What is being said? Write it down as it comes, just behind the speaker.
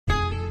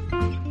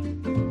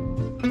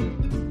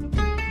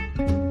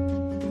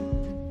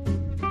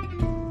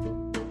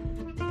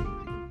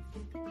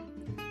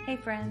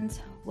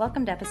friends.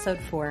 Welcome to episode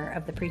 4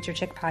 of the Preacher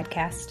Chick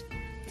podcast.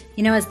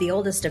 You know, as the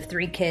oldest of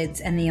 3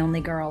 kids and the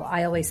only girl,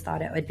 I always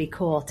thought it would be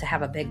cool to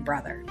have a big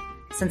brother.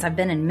 Since I've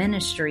been in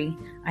ministry,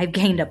 I've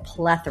gained a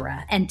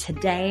plethora, and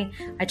today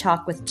I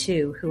talk with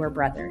 2 who are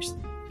brothers.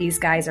 These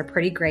guys are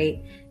pretty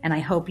great, and I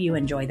hope you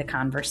enjoy the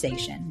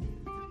conversation.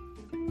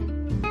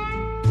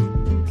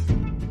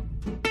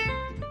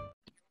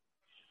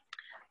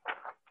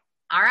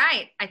 All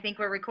right, I think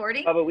we're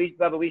recording.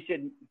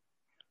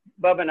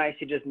 Bubba and I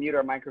should just mute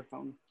our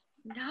microphones.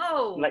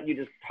 No. Let you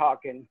just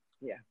talk and,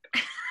 yeah.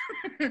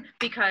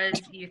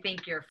 Because you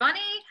think you're funny,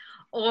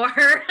 or...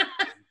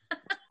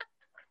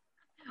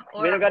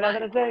 we don't got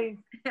nothing to say.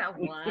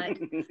 What?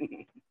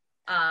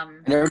 I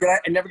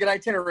never get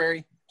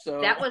itinerary.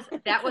 So that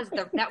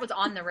was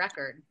on the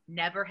record.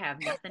 Never have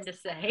nothing to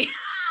say.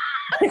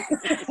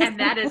 And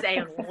that is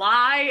a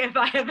lie if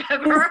I have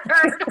ever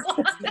heard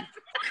one.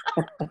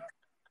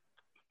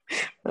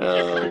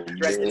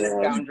 Stretching the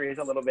boundaries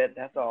a little bit,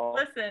 that's all.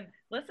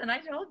 Listen, I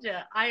told you.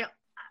 I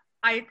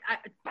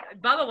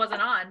Bubba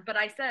wasn't on, but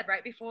I said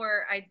right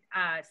before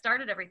I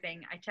started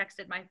everything, I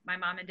texted my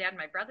mom and dad and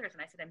my brothers,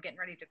 and I said, I'm getting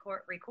ready to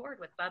record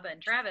with Bubba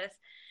and Travis.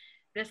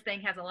 This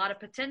thing has a lot of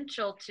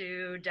potential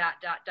to ...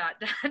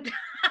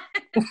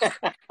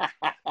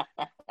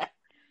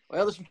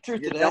 Well, there's some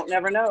truth to that. You don't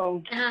never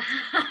know.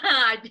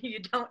 You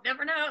don't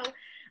never know.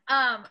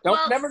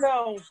 Never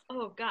know.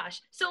 Oh,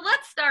 gosh. So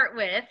let's start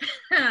with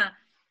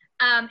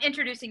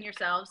introducing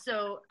yourselves.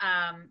 So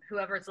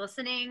whoever's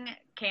listening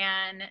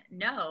can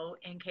know,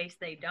 in case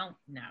they don't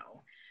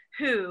know,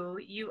 who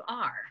you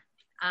are.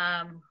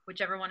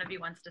 Whichever one of you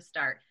wants to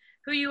start.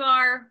 Who you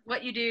are,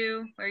 what you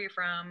do, where you're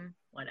from,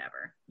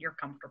 whatever. You're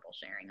comfortable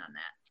sharing on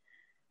that.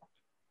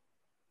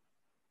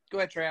 Go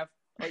ahead, Trav.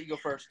 I'll let you go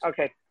first.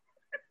 Okay.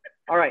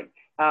 All right.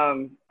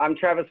 I'm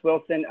Travis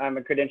Wilson. I'm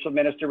a credentialed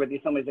minister with the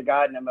Assemblies of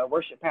God, and I'm a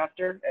worship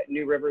pastor at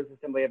New Rivers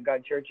Assembly of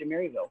God Church in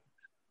Maryville.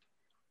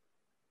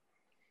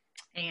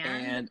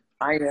 And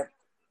I am.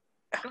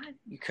 Go ahead.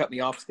 You cut me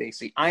off,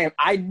 Stacy.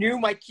 I knew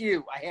my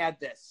cue. I had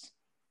this.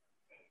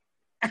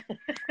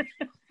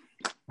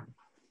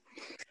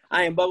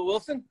 I am Bubba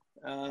Wilson,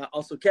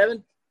 also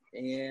Kevin,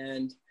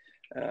 and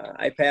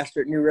I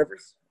pastor at New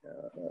Rivers,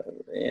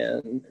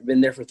 and I've been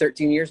there for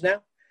 13 years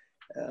now,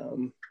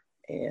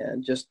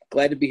 and just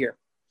glad to be here.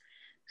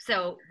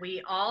 So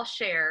we all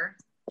share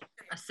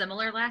a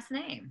similar last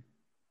name.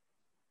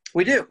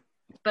 We do.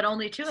 But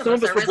only 2 of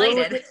us are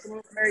related. Some of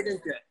us married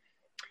into it.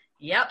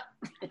 Yep.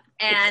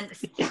 And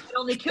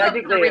only 2 of us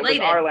are related. Technically, it's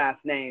our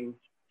last name.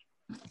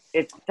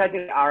 It's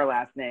technically our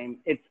last name.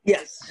 It's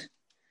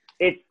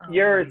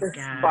yours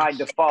by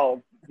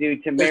default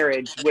due to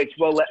marriage, which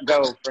we'll let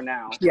go for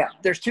now. Yeah,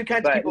 there's 2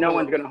 kinds of people. But no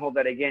one's going to hold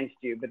that against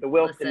you. But the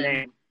Wilson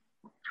name.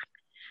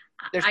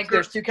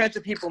 There's 2 kinds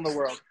of people in the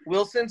world: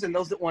 Wilsons and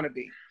those that want to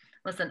be.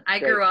 Listen, I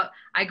grew up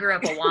a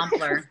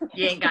Wampler.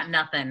 You ain't got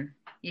nothing.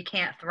 You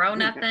can't throw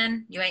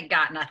nothing. You ain't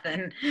got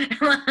nothing.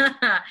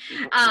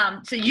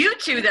 So you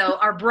 2 though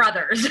are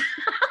brothers,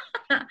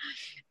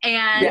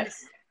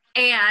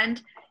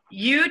 and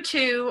you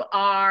 2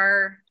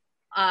 are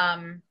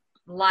I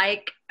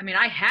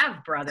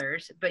have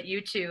brothers, but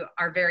you 2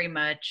 are very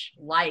much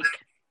like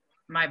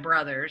my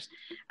brothers.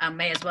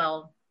 May as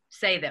well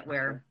say that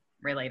we're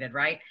related,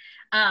 right?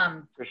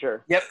 For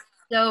sure. Yep.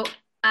 So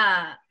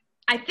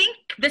I think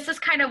this is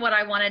kind of what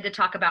I wanted to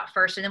talk about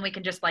first, and then we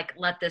can just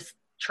let this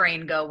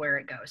train go where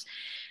it goes.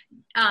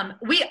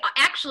 We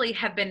actually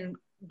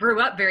grew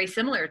up very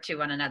similar to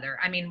one another.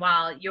 I mean,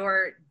 while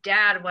your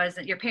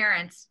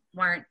parents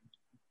weren't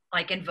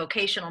in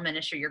vocational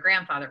ministry, your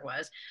grandfather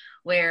was,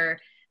 where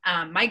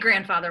my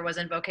grandfather was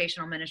in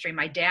vocational ministry.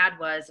 My dad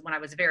was when I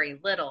was very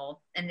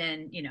little, and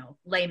then,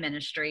 lay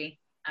ministry,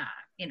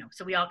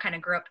 so we all kind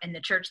of grew up in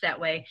the church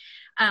that way.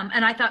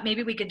 And I thought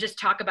maybe we could just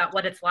talk about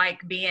what it's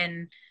like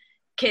being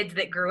kids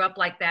that grew up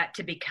like that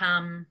to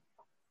become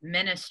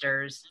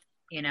ministers,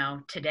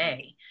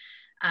 today.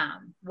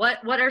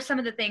 What are some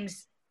of the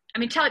things,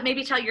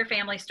 tell your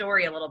family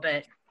story a little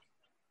bit.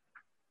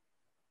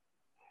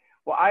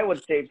 Well, I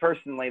would say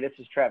personally, this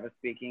is Travis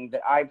speaking,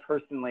 that I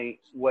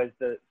personally was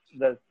the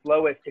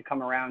slowest to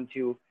come around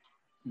to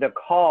the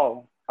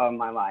call of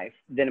my life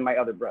than my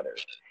other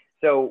brothers.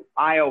 So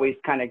I always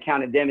kind of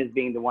counted them as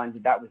being the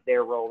ones that was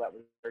their role, that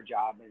was their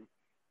job. And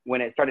when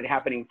it started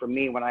happening for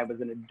me when I was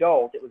an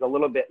adult, it was a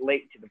little bit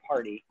late to the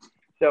party.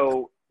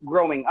 So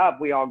growing up,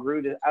 we all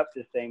grew up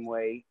the same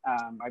way.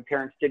 My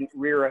parents didn't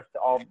rear us to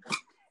all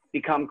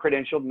become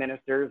credentialed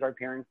ministers. Our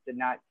parents did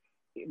not.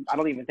 I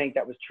don't even think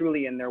that was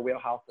truly in their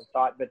wheelhouse of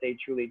thought, but they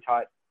truly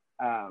taught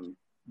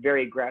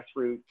very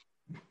grassroots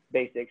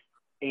basics.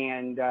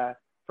 And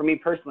for me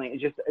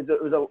personally,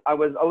 I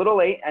was a little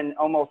late and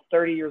almost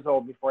 30 years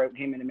old before I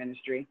came into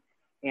ministry.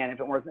 And if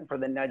it wasn't for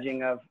the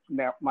nudging of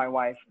my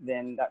wife,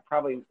 then that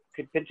probably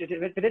could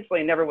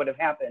potentially never would have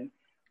happened.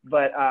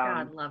 But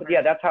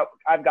yeah, that's how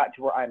I've got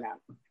to where I'm at.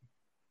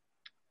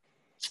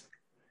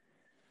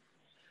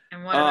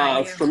 And what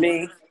about you?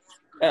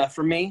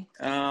 For me,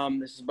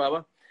 this is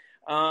Bubba.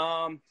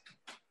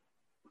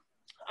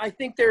 I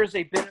think there is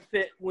a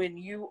benefit when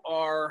you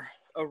are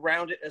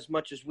around it as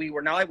much as we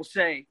were. Now, I will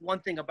say one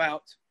thing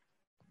about,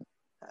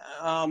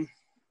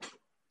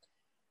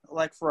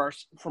 like for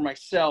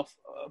myself,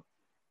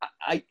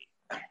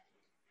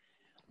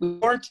 we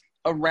weren't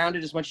around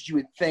it as much as you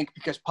would think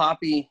because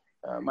Poppy,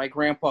 my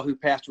grandpa who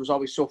passed, was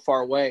always so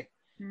far away.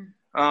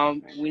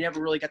 We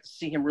never really got to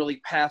see him really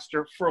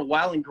pastor for a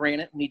while in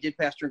Granite, and he did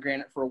pastor in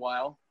Granite for a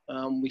while.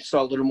 We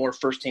saw a little more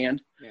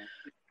firsthand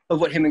of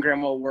what him and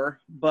Grandma were,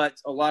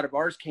 but a lot of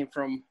ours came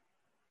from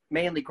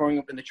mainly growing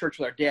up in the church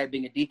with our dad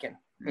being a deacon.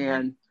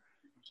 And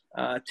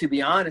to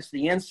be honest,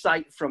 the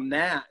insight from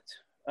that.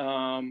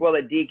 Well,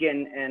 a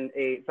deacon and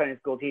a Sunday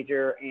school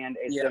teacher and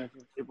a Sunday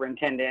school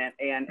superintendent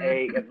and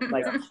a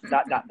like ...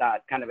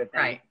 kind of a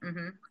thing.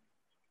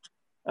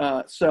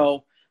 Right.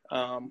 So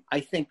I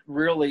think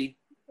really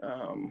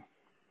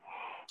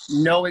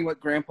knowing what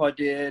Grandpa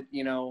did,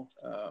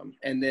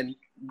 and then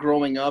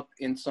growing up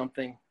in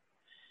something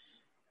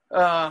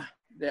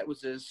that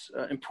was as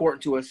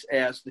important to us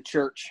as the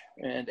church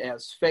and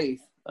as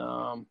faith,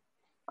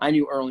 I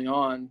knew early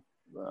on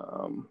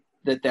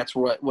that's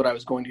what I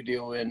was going to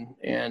do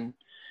and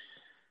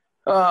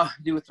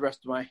do with the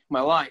rest of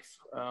my life.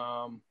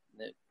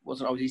 It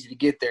wasn't always easy to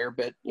get there,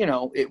 but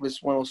it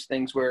was one of those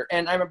things where,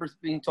 and I remember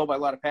being told by a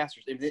lot of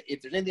pastors,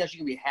 if there's anything else you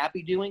can be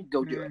happy doing,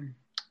 go do it.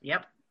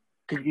 Yep.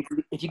 Because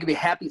if you can be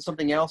happy at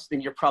something else,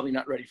 then you're probably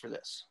not ready for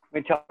this.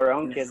 We tell our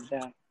own kids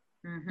that.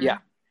 Yeah.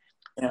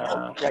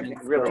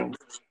 Really.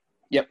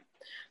 Yep.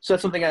 So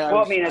that's something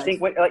I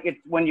think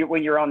when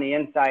you're on the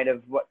inside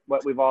of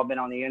what we've all been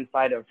on the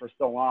inside of for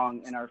so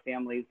long in our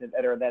families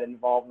that are that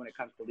involved when it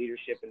comes to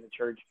leadership in the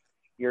church,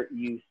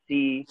 you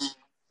see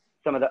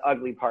some of the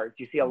ugly parts.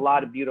 You see a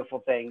lot of beautiful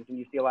things, and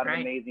you see a lot of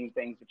amazing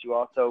things, but you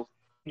also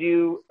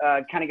do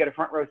kind of get a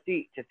front row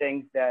seat to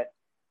things that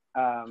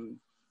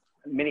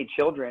many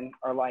children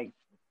are like,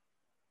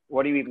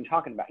 what are you even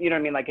talking about? You know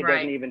what I mean? Like it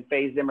doesn't even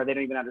faze them, or they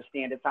don't even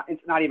understand.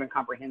 It's not even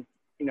comprehensive,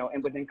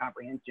 and within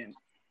comprehension.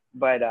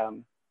 But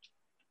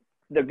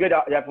the good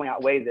definitely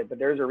outweighs it. But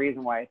there's a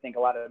reason why I think a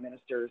lot of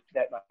ministers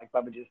that, like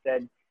Bubba just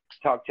said,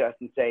 talk to us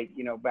and say,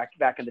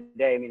 back in the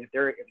day, I mean,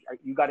 if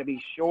you got to be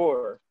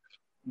sure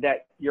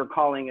that your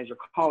calling is your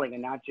calling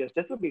and not just,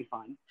 this would be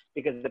fun,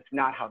 because it's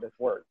not how this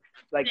works.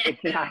 Like,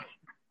 it's not,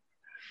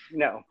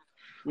 no,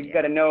 you've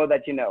got to know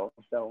that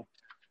so.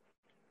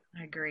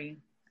 I agree.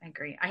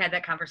 I had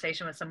that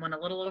conversation with someone a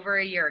little over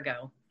a year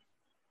ago,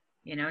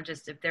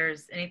 just if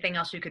there's anything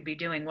else you could be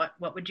doing,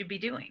 what would you be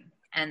doing?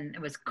 And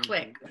it was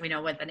quick,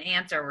 with an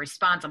answer or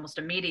response almost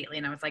immediately.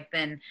 And I was like,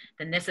 then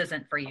this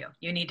isn't for you.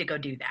 You need to go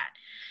do that.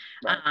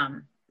 Right.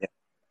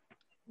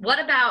 What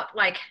about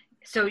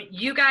so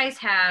you guys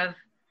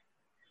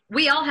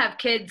we all have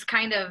kids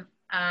kind of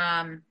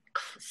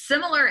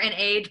similar in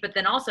age, but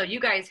then also you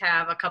guys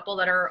have a couple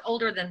that are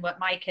older than what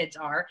my kids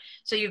are.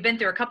 So you've been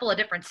through a couple of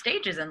different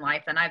stages in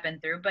life than I've been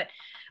through, but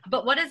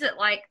what is it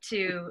like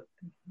to,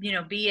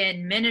 be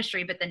in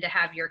ministry, but then to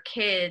have your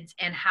kids,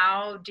 and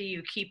how do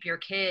you keep your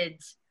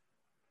kids?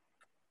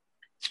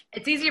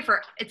 It's easy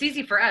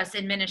for us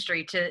in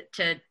ministry to,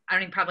 I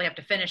don't even probably have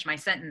to finish my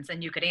sentence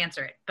and you could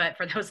answer it. But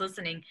for those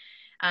listening,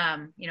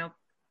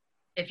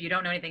 if you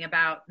don't know anything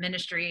about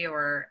ministry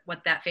or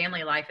what that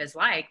family life is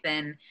like,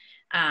 then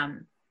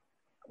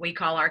we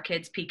call our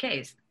kids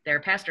PKs. They're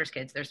pastors'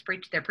 kids.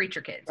 They're preacher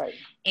kids. Right.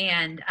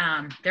 And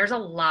there's a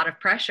lot of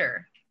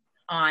pressure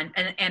on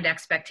and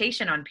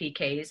expectation on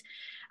PKs.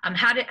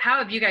 How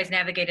have you guys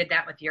navigated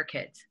that with your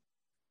kids?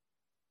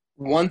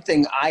 One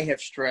thing I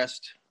have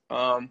stressed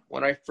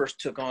when I first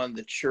took on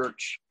the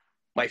church,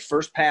 my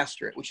first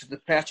pastorate, which is the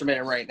pastor I'm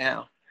in right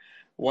now,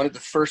 one of the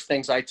first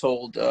things I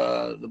told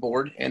the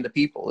board and the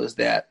people is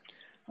that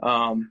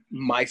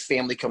my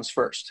family comes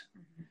first.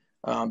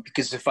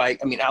 Because if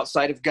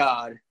outside of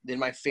God, then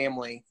my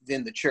family,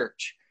 then the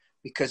church.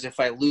 Because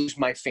if I lose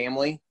my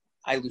family,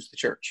 I lose the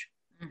church.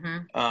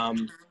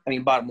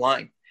 Bottom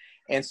line.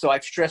 And so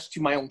I've stressed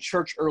to my own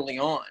church early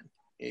on,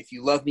 if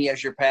you love me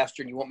as your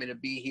pastor and you want me to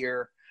be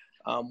here,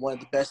 one of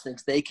the best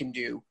things they can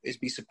do is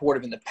be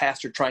supportive in the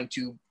pastor trying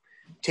to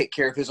take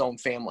care of his own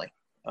family.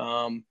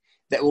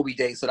 That will be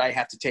days that I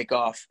have to take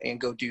off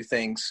and go do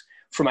things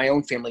for my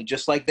own family,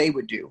 just like they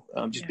would do.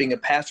 Being a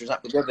pastor is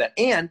not going to that.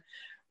 And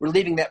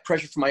relieving that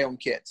pressure for my own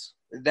kids.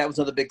 That was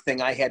another big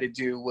thing I had to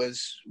do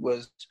was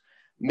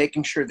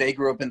making sure they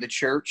grew up in the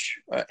church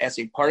as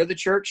a part of the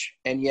church,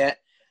 and yet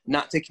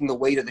not taking the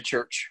weight of the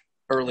church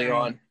early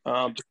on.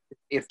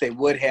 If they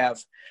would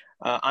have,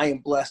 I am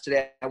blessed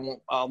today.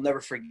 I'll never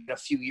forget a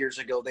few years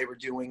ago, they were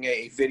doing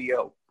a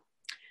video.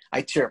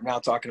 I tear up now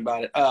talking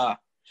about it.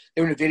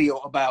 They were in a video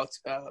about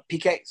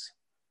PKs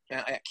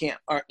at camp,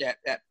 or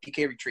at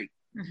PK retreat.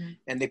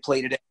 And they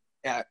played it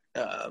at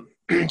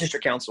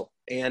district council.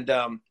 And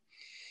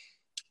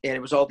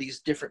it was all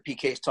these different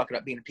PKs talking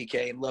about being a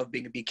PK and love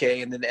being a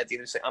PK. And then at the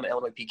end, they say, I'm an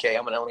Illinois PK.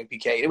 I'm an Illinois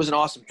PK. It was an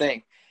awesome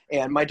thing.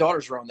 And my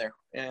daughters were on there.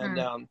 And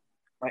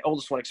my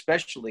oldest one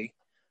especially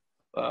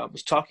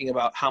was talking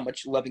about how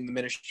much loving the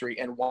ministry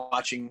and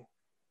watching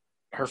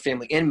her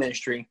family in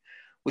ministry,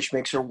 which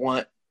makes her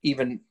want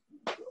even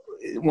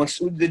once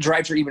the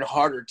drives are even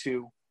harder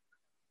to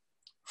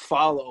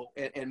follow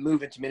and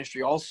move into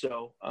ministry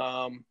also,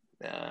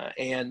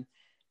 and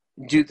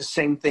do the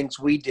same things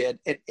we did.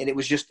 And it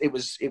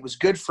was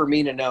good for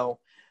me to know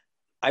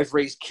I've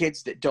raised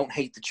kids that don't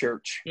hate the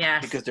church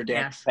because their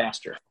dad's a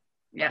pastor.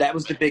 Yes. That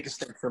was the biggest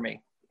thing for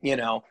me,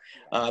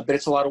 but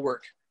it's a lot of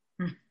work.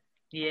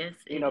 Yes.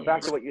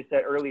 Back to what you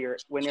said earlier,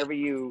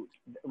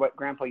 what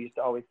Grandpa used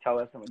to always tell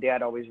us and what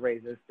Dad always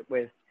raised us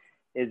with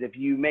is if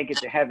you make it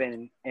to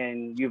heaven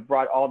and you've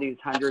brought all these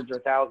hundreds or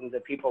thousands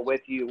of people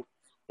with you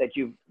that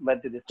you've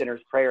led to the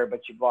sinner's prayer, but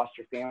you've lost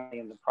your family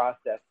in the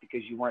process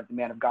because you weren't the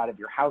man of God of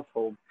your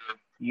household,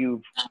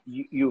 you've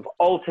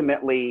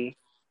ultimately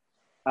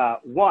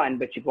won,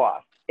 but you've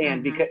lost.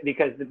 And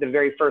because the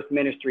very first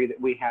ministry that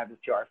we have is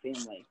to our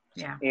family.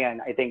 Yeah.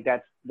 And I think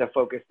that's the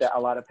focus that a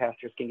lot of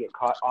pastors can get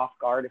caught off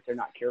guard if they're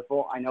not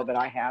careful. I know that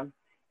I have,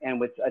 and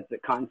with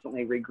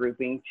constantly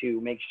regrouping to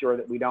make sure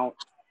that we don't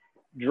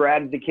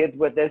drag the kids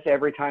with us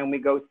every time we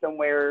go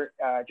somewhere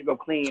to go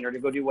clean or to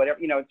go do whatever,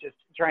 just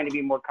trying to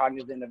be more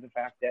cognizant of the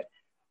fact that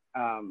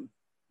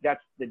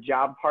that's the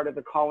job part of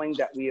the calling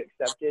that we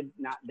accepted,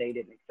 not they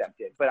didn't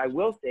accept it. But I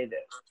will say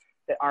this,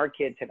 that our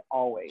kids had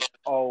always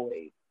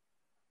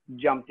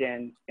jumped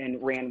in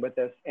and ran with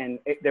us. And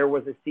there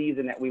was a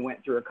season that we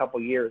went through a couple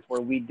years where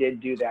we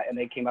did do that. And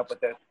they came up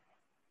with us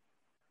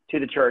to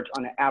the church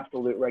on an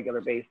absolute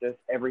regular basis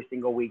every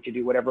single week to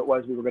do whatever it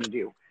was we were going to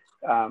do.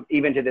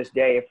 Even to this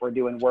day, if we're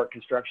doing work,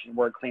 construction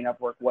work,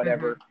 cleanup work,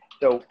 whatever.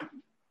 So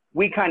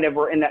we kind of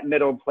were in that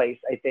middle place,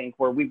 I think,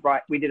 where we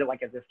did it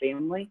like as a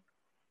family.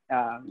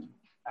 I'm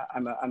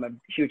a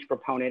huge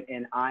proponent,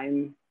 and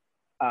I'm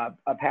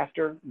a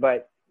pastor,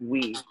 but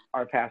we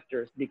are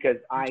pastors because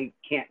I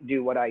can't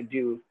do what I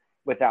do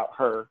without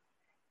her.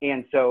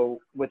 And so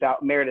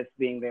without Meredith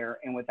being there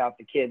and without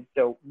the kids.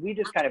 So we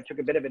just kind of took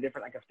a bit of a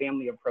different, like a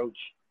family approach,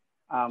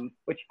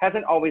 which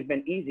hasn't always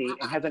been easy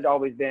and hasn't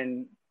always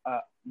been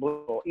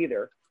blissful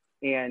either.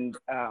 And,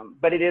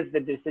 but it is the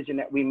decision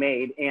that we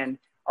made, and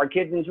our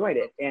kids enjoyed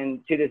it.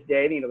 And to this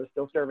day, they're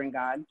still serving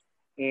God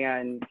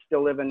and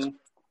still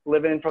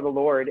living for the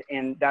Lord.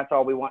 And that's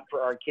all we want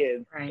for our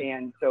kids. Right.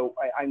 And so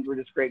we're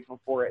just grateful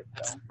for it.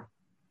 So.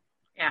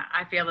 Yeah,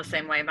 I feel the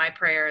same way. My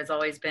prayer has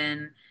always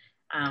been,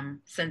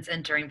 since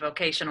entering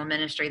vocational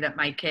ministry, that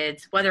my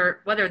kids,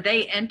 whether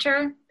they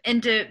enter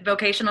into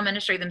vocational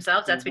ministry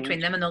themselves, that's between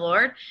them and the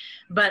Lord,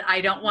 but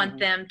I don't want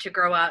them to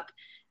grow up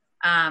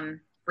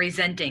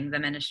resenting the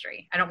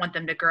ministry. I don't want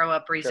them to grow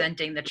up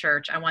resenting the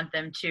church. I want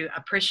them to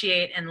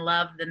appreciate and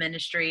love the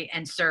ministry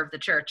and serve the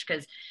church.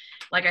 Because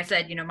like I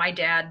said, my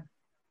dad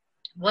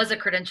was a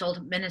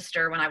credentialed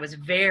minister when I was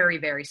very,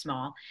 very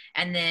small,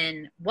 and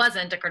then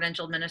wasn't a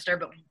credentialed minister,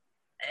 but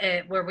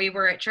where we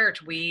were at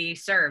church, we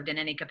served in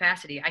any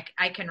capacity.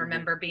 I can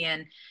remember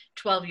being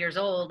 12 years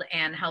old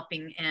and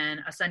helping in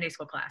a Sunday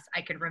school class.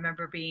 I could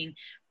remember being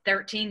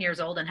 13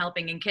 years old and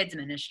helping in kids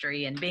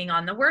ministry and being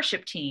on the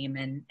worship team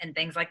and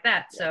things like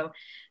that. Yeah. So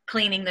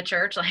cleaning the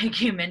church,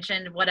 like you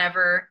mentioned,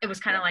 whatever, it was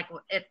kind of like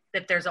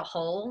if there's a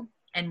hole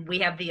and we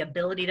have the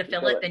ability to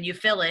fill it, then you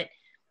fill it,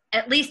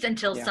 at least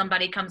until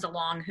somebody comes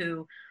along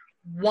who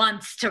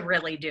wants to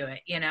really do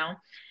it,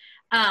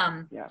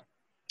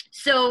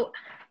 So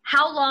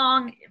how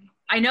long,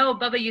 I know,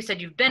 Bubba, you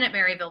said you've been at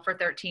Maryville for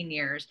 13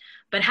 years,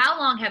 but how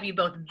long have you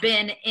both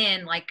been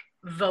in like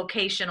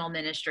vocational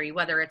ministry,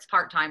 whether it's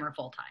part-time or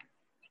full-time?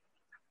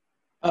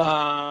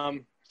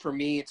 For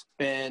me, it's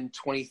been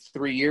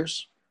 23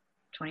 years.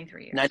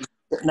 23 years.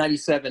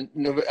 97.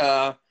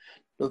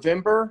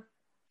 November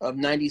of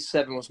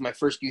 97 was my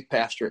first youth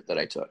pastorate that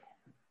I took.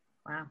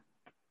 Wow.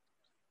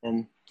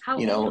 And, how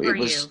old were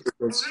you?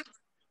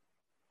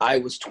 I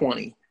was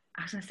 20.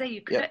 I was going to say,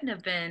 you couldn't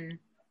have been.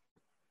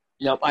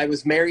 No, I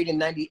was married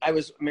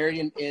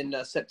in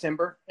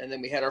September, and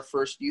then we had our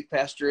first youth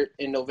pastorate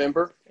in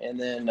November. And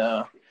then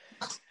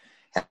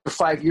after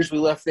 5 years, we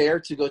left there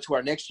to go to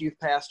our next youth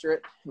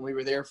pastorate. And we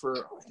were there for,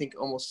 I think,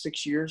 almost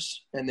 6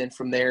 years. And then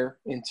from there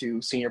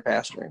into senior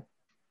pastoring.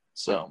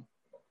 So.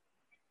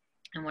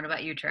 And what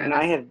about you, Travis? And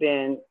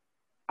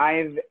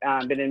I've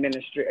been in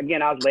ministry.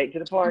 Again, I was late to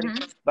the party,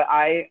 but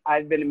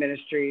I've been in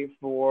ministry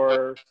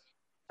for,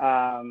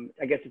 I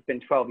guess it's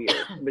been 12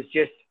 years. It was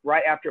just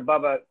right after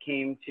Bubba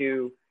came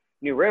to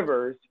New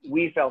Rivers,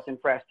 we felt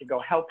impressed to go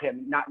help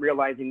him, not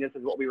realizing this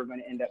is what we were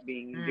going to end up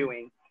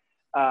doing.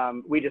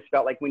 We just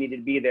felt like we needed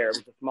to be there. It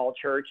was a small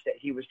church that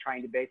he was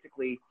trying to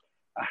basically,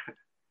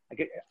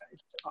 it's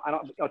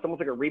almost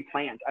like a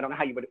replant. I don't know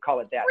how you would call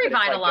it that.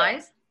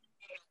 Revitalize.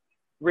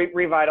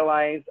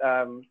 Revitalize.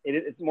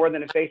 It's more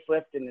than a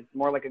facelift, and it's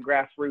more like a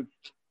grassroots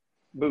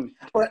boost.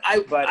 But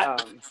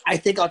I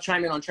think I'll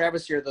chime in on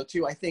Travis here, though,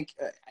 too. I think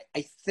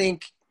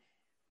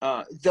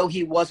though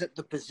he wasn't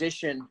the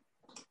position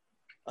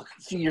a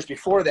few years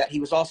before that, he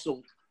was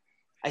also,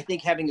 I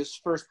think, having his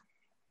first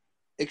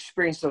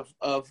experience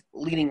of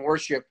leading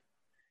worship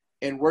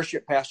and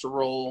worship pastor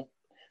role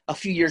a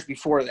few years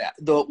before that,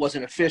 though it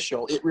wasn't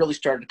official. It really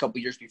started a couple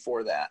years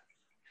before that.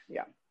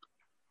 Yeah.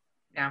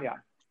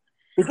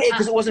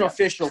 Because it wasn't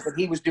official, but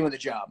he was doing the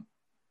job.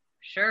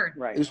 Sure.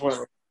 Right. It was one of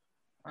the,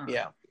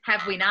 yeah.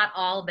 Have we not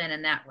all been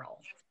in that role?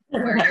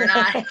 Where you're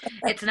not,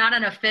 it's not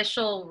an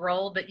official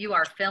role, but you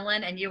are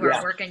filling and you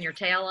are working your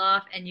tail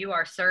off and you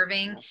are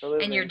serving.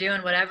 Absolutely. And you're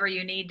doing whatever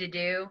you need to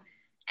do.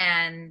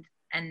 And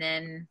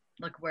then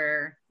look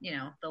where,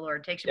 the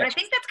Lord takes you. But I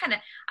think that's kind of,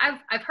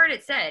 I've heard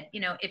it said,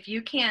 if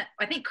you can't,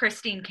 I think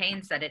Christine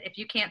Kane said it, if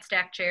you can't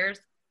stack chairs,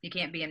 you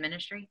can't be in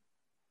ministry,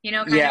 kind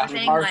of a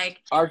thing.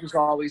 Ours is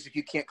always, if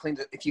you can't clean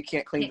the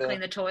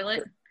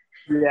toilet.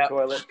 Yeah.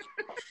 Toilet.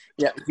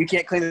 Yeah. If you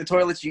can't clean the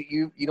toilets,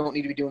 you don't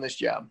need to be doing this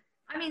job.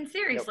 I mean,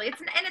 seriously,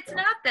 it's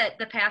not that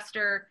the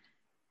pastor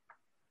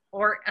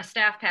or a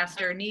staff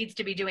pastor needs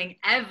to be doing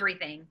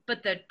everything,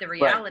 but the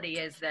reality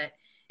is that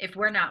if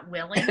we're not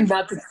willing to do and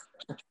not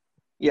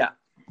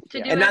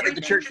that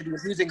the church should be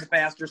abusing the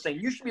pastor,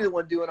 saying you should be the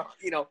one doing,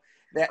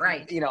 that,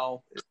 right.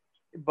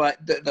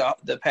 But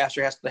the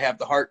pastor has to have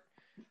the heart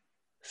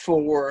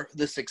for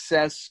the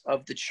success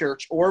of the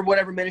church or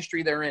whatever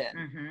ministry they're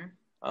in.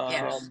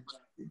 Mm-hmm.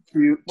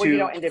 To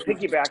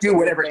piggyback, do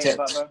whatever it takes.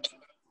 Bubba,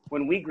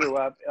 when we grew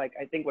up, like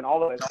I think when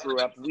all of us grew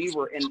up, we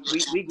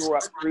grew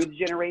up through the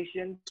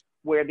generation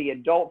where the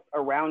adults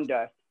around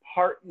us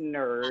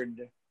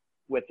partnered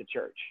with the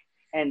church,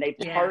 and they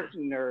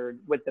partnered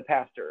with the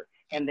pastor,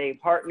 and they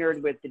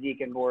partnered with the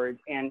deacon boards,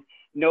 and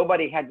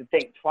nobody had to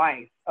think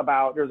twice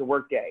about there's a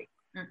work day.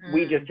 Mm-mm.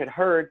 We just had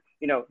heard,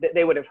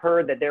 they would have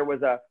heard that there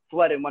was a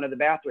flood in one of the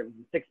bathrooms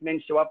and 6 men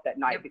show up that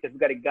night because we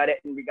got to gut it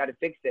and we got to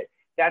fix it.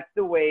 That's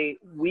the way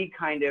we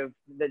kind of,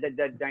 the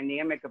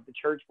dynamic of the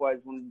church was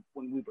when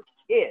we were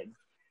kids.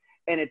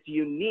 And it's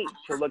unique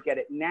to look at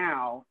it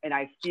now. And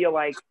I feel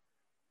like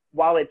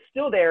while it's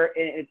still there,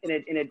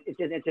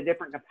 it's a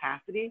different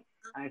capacity.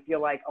 I feel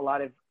like a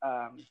lot of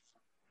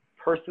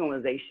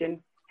personalization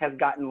has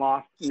gotten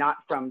lost, not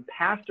from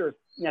pastors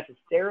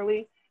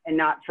necessarily, and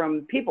not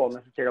from people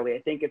necessarily.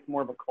 I think it's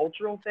more of a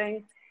cultural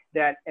thing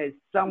that has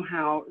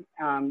somehow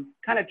kind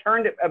of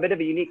turned a bit of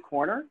a unique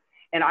corner.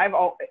 And at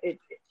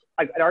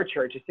our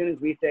church, as soon as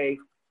we say,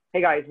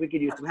 hey guys, we could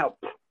use some help,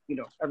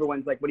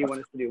 everyone's like, what do you want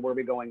us to do? Where are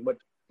we going?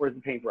 Where's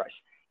the paintbrush?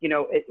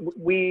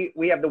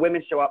 We have the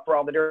women show up for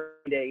all the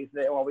dirty days.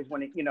 They always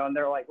want to, and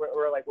they're like,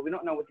 we're like, well, we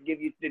don't know what to give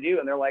you to do.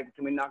 And they're like,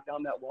 can we knock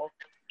down that wall?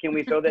 Can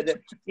we throw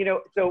that?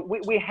 So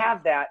we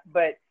have that,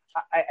 but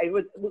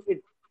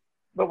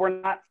but we're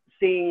not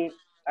seeing,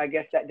 I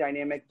guess, that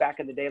dynamic back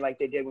in the day like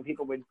they did when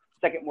people would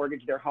second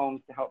mortgage their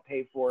homes to help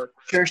pay for.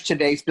 Church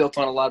today is built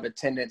on a lot of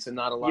attendance and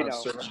not a lot of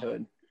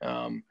servanthood.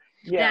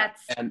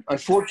 And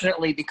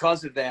unfortunately,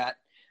 because of that,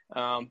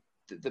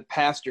 the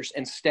pastors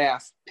and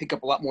staff pick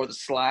up a lot more of the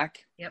slack,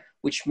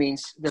 which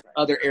means there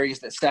are other areas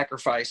that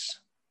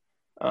sacrifice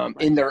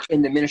in the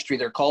ministry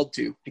they're called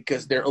to,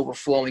 because they're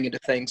overflowing into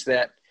things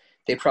that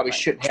they probably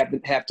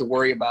shouldn't have to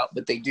worry about,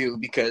 but they do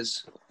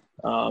because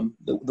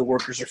the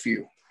workers are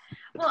few.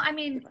 Well, I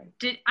mean,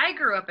 I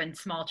grew up in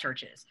small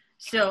churches.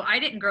 So I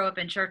didn't grow up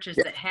in churches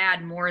that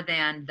had more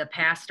than the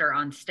pastor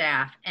on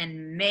staff,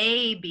 and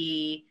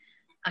maybe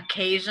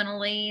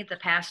occasionally the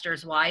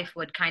pastor's wife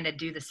would kind of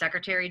do the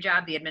secretary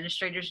job, the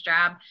administrator's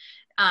job,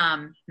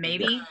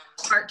 maybe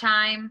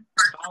part-time,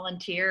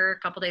 volunteer a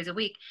couple days a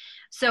week.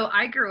 So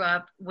I grew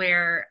up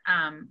where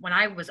when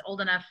I was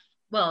old enough,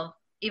 well,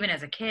 even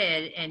as a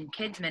kid in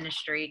kids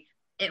ministry,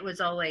 it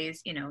was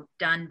always,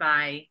 done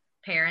by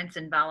parents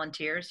and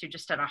volunteers who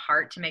just had a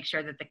heart to make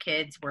sure that the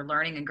kids were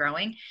learning and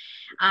growing.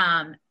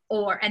 And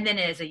then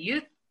as a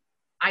youth,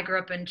 I grew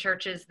up in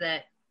churches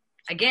that,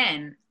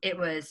 again, it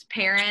was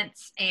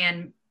parents,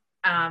 and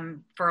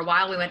for a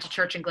while we went to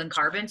church in Glen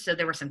Carbon. So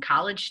there were some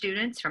college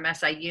students from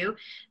SIU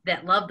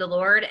that loved the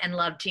Lord and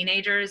loved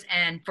teenagers.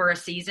 And for a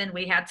season,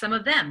 we had some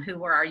of them who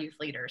were our youth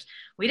leaders.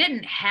 We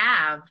didn't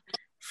have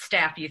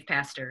staff youth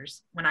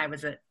pastors when I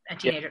was a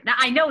teenager. Now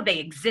I know they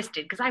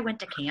existed because I went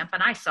to camp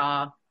and I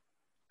saw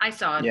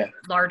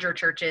larger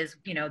churches,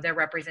 their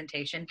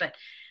representation,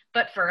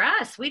 but for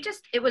us,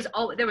 there was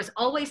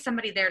always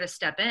somebody there to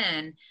step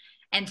in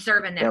and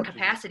serve in that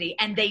capacity.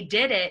 And they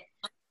did it,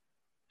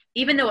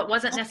 even though it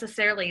wasn't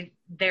necessarily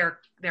their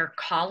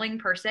calling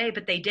per se,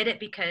 but they did it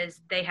because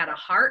they had a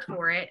heart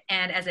for it.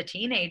 And as a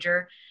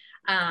teenager,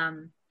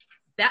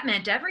 that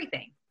meant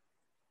everything,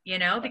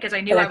 because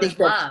I knew I was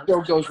loved.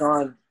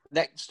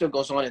 That still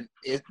goes on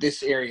in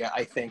this area,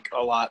 I think,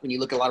 a lot. When you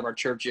look at a lot of our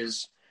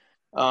churches,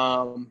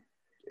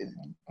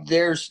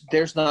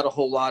 there's not a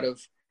whole lot of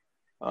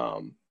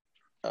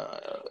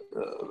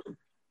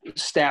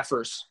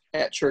staffers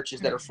at churches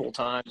that are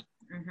full-time.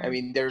 Mm-hmm. I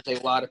mean, there's a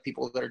lot of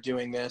people that are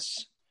doing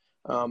this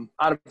out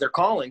of their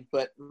calling,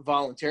 but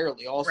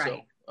voluntarily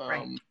also,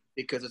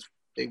 because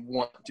they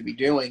want to be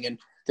doing, and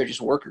they're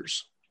just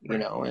workers,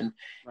 and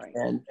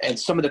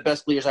some of the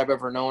best leaders I've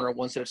ever known are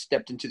ones that have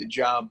stepped into the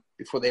job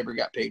before they ever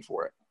got paid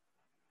for it.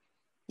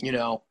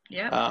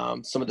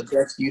 Some of the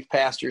best youth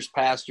pastors,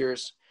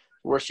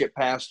 worship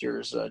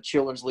pastors,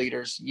 children's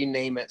leaders, you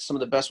name it. Some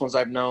of the best ones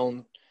I've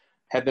known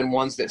have been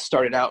ones that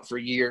started out for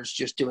years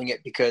just doing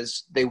it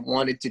because they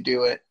wanted to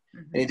do it,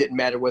 and it didn't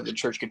matter whether the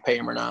church could pay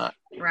them or not.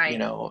 Right.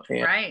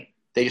 And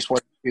they just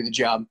wanted to do the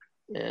job.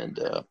 And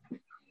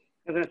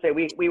was going to say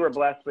we were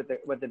blessed with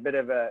a bit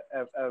of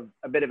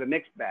a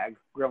mixed bag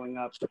growing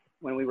up.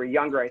 When we were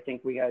younger, I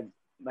think we had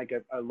like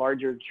a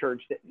larger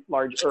church,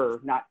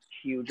 not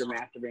huge or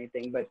massive or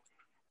anything, but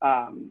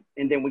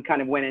and then we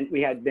kind of went in.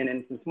 We had been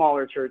in some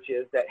smaller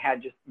churches that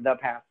had just the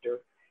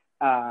pastor,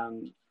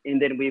 and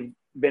then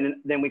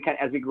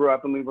as we grew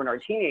up and we were in our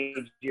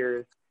teenage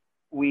years,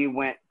 we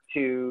went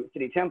to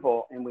City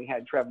Temple and we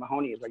had Trev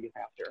Mahoney as our youth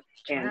pastor.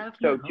 And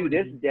so to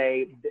this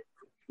day,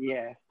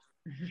 yeah.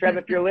 Trev,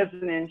 if you're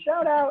listening,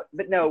 shout out.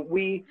 But no,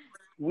 we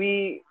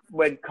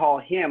would call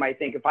him, I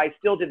think, if I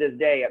still to this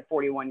day at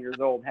 41 years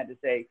old had to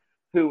say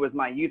who was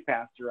my youth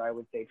pastor, I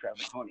would say Trev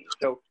Mahoney.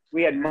 So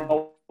we had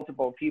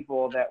multiple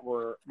people that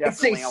were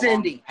definitely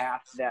along the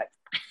path that.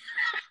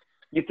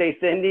 You'd say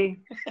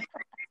Cindy?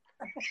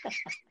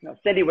 No,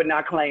 Cindy would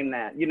not claim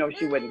that. You know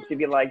she wouldn't. She'd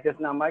be like, "This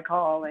is not my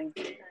calling."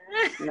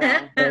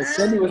 No.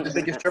 Cindy was the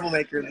biggest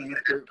troublemaker in the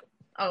youth group.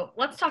 Oh,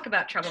 let's talk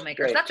about troublemakers.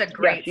 Great. That's a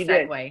great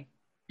segue.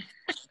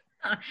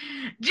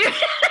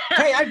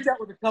 Hey, I've dealt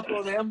with a couple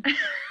of them.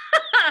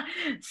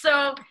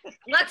 So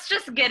let's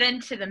just get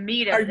into the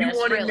meat of this. Are you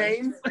wanting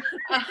really. Names?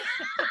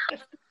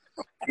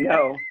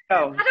 No. I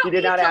don't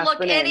need to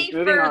look any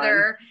Moving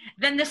further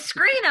than the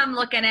screen I'm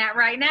looking at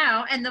right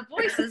now and the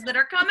voices that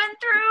are coming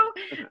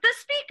through the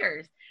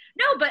speakers.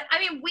 No, but I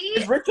mean,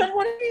 Is Rich on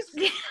one of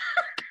these?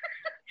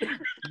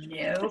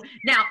 No.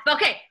 Now,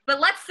 okay, but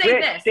let's say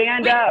Rich, this.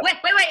 Stand up. Wait.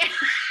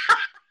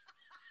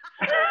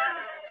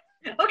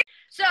 Okay,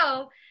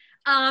 so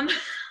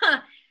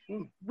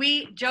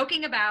we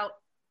joking about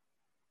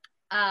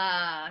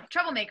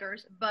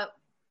troublemakers, but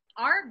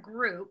our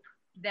group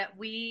that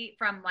we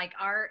from like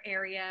our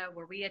area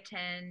where we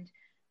attend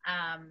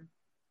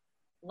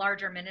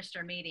larger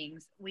minister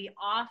meetings, we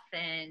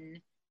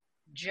often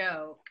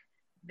joke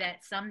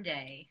that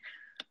someday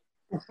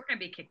we're gonna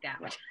be kicked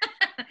out.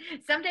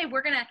 Someday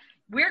we're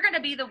gonna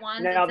be the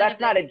ones. No,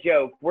 that's not a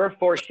joke. We're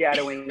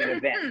foreshadowing an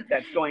event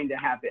that's going to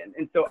happen.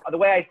 And so the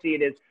way I see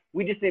it is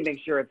we just need to make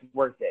sure it's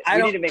worth it.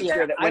 We need to make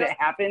sure that when it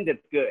happens,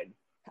 it's good.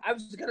 I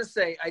was going to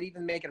say I'd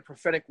even make it a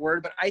prophetic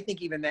word, but I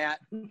think even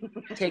that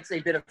takes a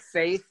bit of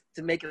faith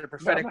to make it a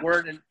prophetic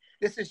word. And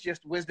this is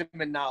just wisdom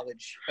and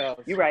knowledge.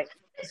 You're right.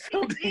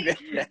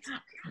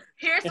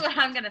 Here's what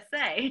I'm going to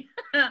say.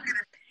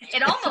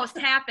 It almost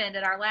happened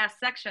at our last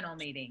sectional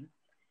meeting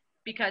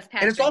because Pastor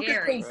Gary. And it's all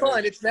just clean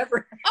fun. It's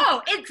never.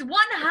 Oh, it's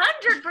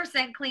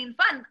 100% clean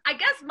fun. I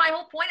guess my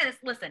whole point is,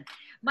 listen,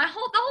 the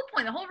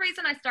whole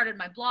reason I started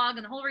my blog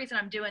and the whole reason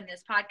I'm doing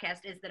this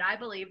podcast is that I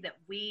believe that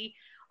we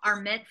are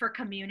meant for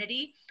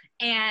community.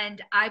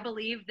 And I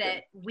believe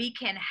that we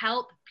can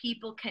help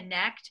people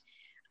connect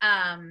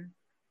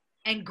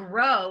and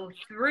grow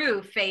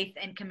through faith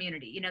and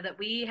community. You know, that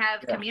we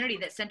have community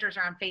that centers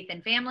around faith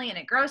and family, and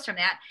it grows from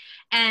that.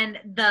 And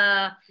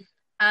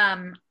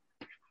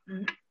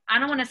I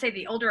don't want to say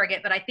the older I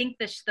get, but I think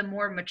the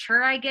more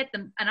mature I get,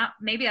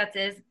 maybe that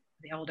is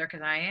the older,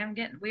 because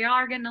we all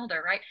are getting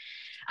older, right?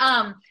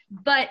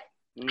 But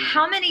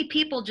how many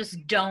people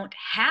just don't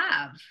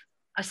have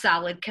a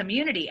solid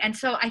community? And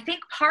so I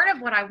think part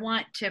of what I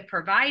want to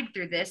provide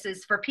through this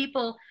is for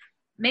people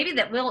maybe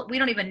that we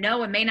don't even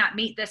know and may not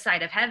meet this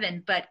side of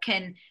heaven, but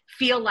can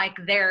feel like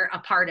they're a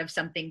part of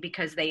something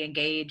because they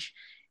engage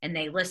and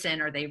they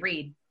listen or they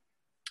read.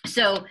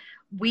 So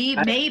we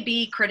may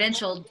be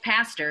credentialed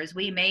pastors,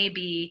 we may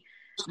be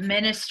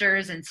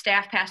ministers and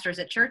staff pastors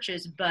at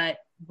churches, but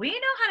we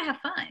know how to have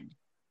fun.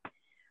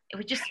 It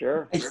would just,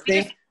 I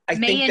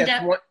may end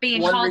up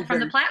being called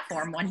from the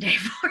platform one day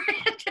for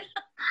it.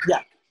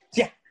 Yeah.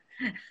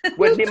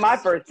 Would be my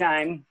first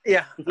time.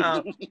 Yeah.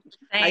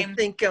 I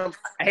think,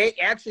 hey,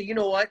 actually, you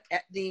know what?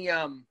 At the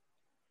at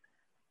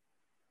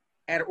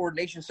an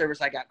ordination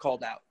service, I got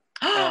called out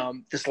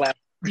this last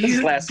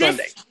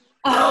Sunday.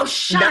 Oh,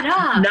 shut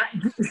up.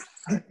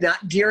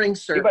 Not during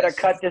service. You better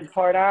cut this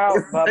part out,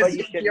 Bubba.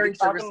 You should be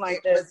talking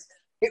like this.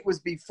 It was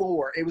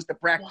before. It was the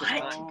practice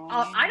time.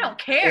 Oh, I don't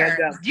care.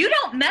 And, you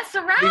don't mess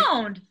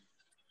around.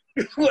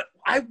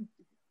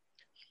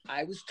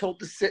 I was told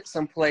to sit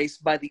someplace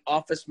by the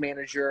office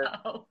manager.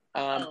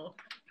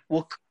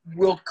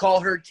 We'll call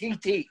her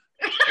TT.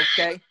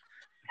 Okay.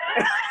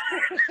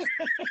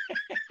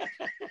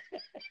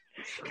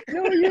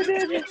 No, you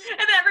didn't.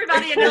 And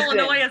everybody in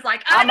Illinois is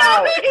like, I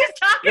know who he's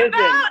talking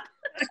about.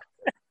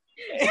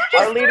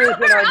 Our leaders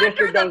in our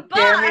district don't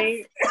scare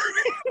me.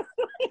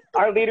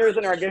 Our leaders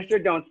in our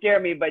district don't scare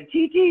me, but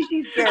TT,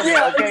 she's scared me.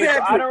 Okay, exactly.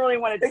 So I don't really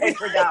want to take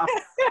her down.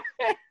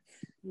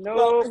 No.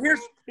 Well,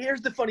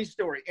 here's the funny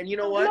story, and you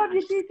know what? I love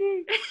you,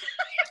 TT.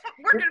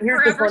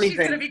 Here's the funny thing. She's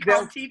going to be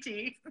called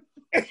TT.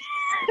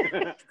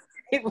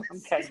 It was,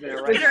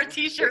 Get her a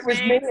t-shirt. It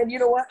was me, and you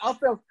know what? I'll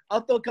throw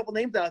a couple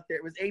names out there.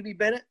 It was A.B.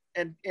 Bennett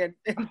and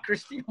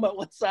Christy on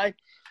one side,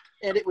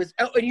 and it was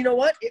and you know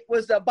what? It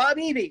was Bob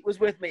Eby was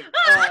with me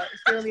standing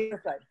on the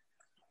other side,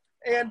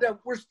 and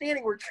we're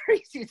standing where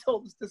Tracy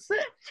told us to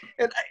sit.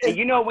 And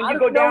you know, when you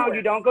go down,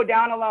 you don't go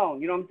down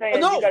alone. You know what I'm saying?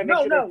 No, you gotta make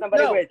sure there's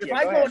somebody with you. If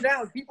I go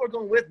down, people are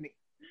going with me.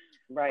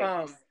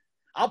 Right.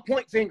 I'll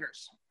point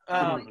fingers.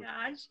 Oh my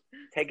gosh.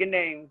 Take a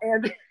name.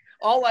 And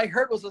all I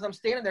heard was as I'm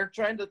standing there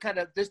trying to kind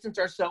of distance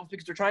ourselves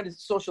because we're trying to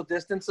social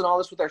distance and all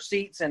this with our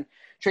seats. And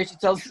Tracy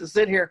tells us to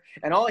sit here.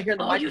 And all I hear in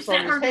the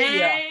microphone is,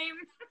 hey,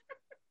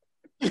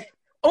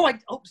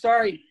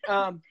 sorry.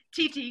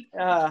 TT.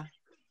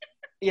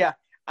 Yeah.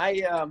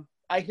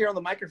 I hear on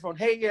the microphone,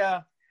 hey,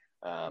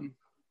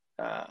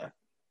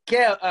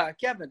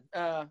 Kevin,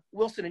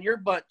 Wilson and your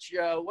bunch,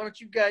 why don't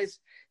you guys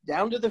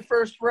down to the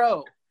first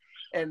row?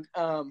 And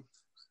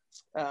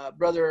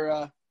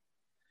brother,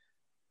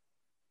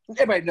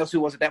 everybody knows who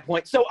it was at that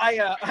point. So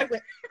I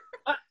went,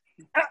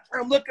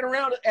 I'm looking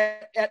around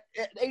at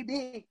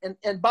AB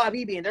and Bob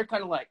Eby, and they're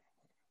kind of like,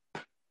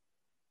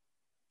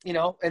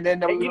 and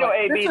then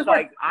AB's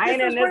like, I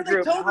ain't in this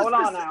group. Hold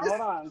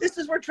on. This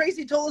is where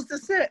Tracy told us to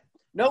sit.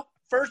 Nope,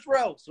 first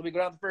row. So we go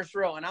down the first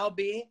row, and I'll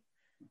be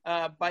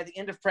by the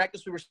end of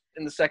practice, we were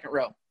in the second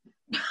row.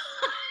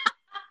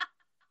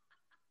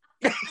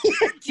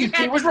 She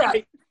was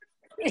right.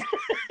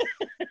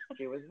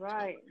 She was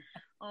right.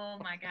 Oh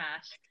my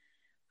gosh.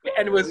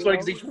 And it was funny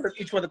because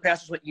each one of the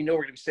pastors went, we're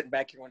going to be sitting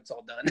back here when it's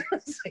all done.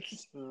 It's like,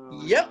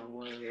 yep.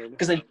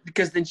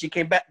 Because then she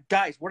came back,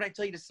 guys, where did I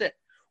tell you to sit?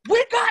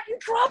 We got in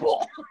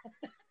trouble.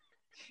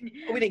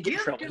 We didn't get in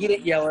trouble. He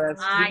didn't yell at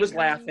us. He was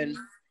laughing.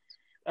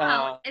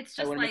 It's just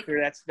I want to make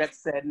sure that's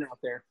said and out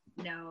there.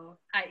 No,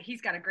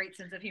 he's got a great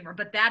sense of humor,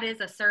 but that is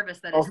a service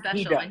that is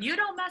special, and you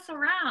don't mess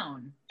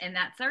around in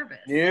that service.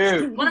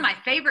 No. One of my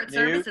favorite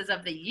services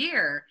of the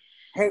year.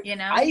 Hey,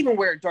 I even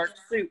wear a dark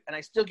suit, and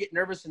I still get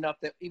nervous enough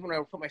that even when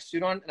I put my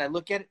suit on and I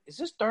look at it, is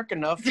this dark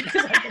enough?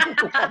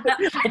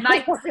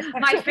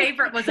 my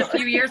favorite was a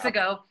few years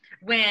ago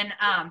when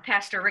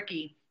Pastor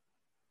Ricky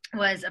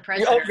was a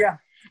president. Oh, yeah.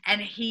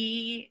 And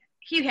he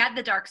had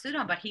the dark suit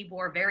on, but he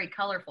wore very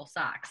colorful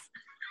socks.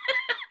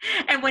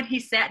 And when he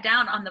sat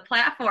down on the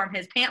platform,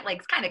 his pant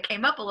legs kind of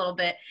came up a little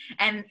bit,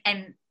 and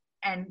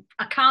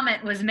a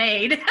comment was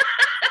made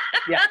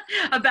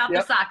about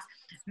the socks.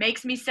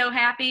 Makes me so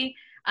happy.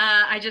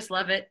 I just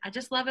love it. I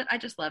just love it.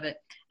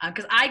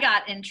 Because I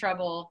got in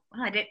trouble.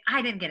 Well,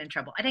 I didn't get in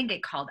trouble. I didn't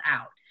get called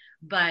out.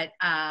 But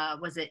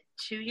was it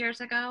 2 years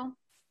ago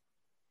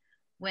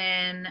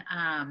when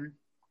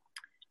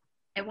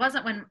it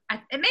wasn't when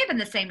it may have been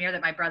the same year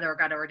that my brother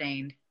got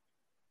ordained.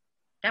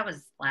 That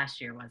was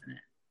last year, wasn't it?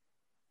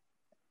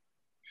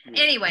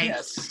 Anyway,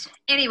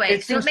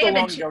 it seems so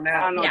long ago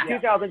now. I don't know. Yeah.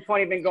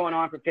 2020 been going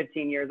on for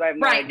 15 years. I have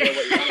no idea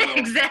what you're talking about.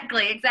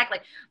 Exactly.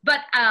 But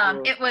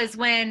it was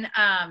when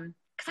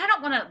because I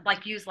don't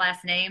want to use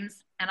last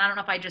names, and I don't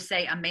know if I just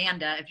say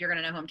Amanda if you're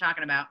going to know who I'm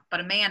talking about.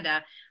 But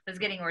Amanda was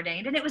getting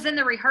ordained, and it was in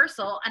the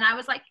rehearsal, and I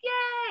was like,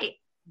 "Yay!"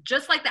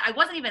 Just like that. I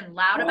wasn't even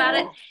loud about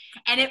it,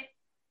 and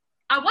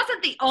I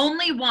wasn't the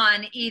only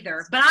one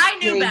either, but I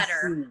knew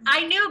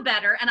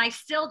better, and I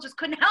still just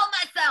couldn't help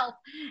myself.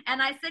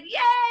 And I said,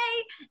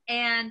 yay.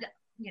 And,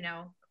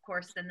 of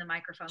course, then the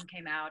microphone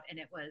came out, and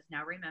it was,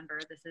 now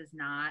remember, this is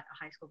not a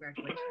high school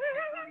graduation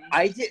ceremony.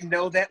 I didn't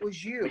know that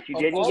was you. But you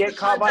didn't get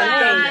caught by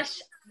name. Gosh,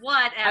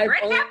 whatever.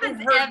 It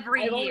happens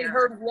every year. I've only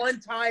heard one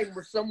time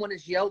where someone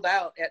is yelled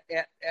out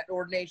at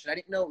ordination. I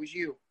didn't know it was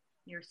you.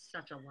 You're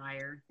such a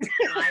liar.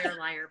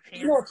 Liar.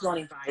 You know what's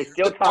funny? They're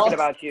still talking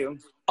about you.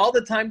 All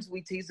the times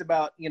we tease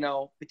about,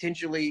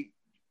 potentially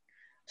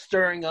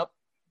stirring up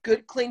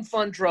good, clean,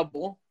 fun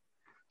trouble.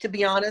 To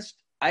be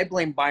honest, I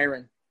blame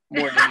Byron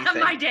more than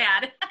anything. My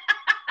dad.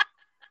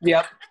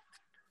 Yep.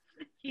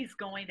 He's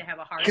going to have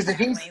a heart attack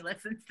when he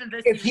listens to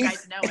this. You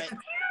guys know it.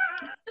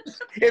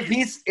 If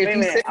he's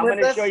I'm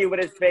going to show you what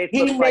his face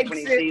looks like when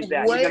he sees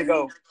that. He's going to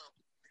go.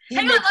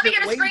 Hang on, let me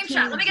get a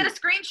screenshot. Let me get a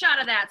screenshot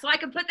of that so I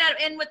can put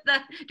that in with the.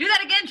 Do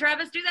that again,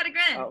 Travis. Do that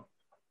again. Oh.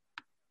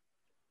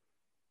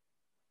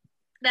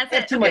 That's I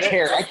have it. too much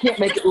hair. I can't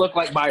make it look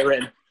like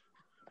Byron.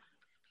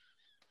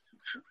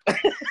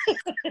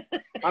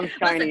 I'm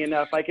shiny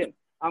enough.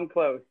 I'm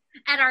close.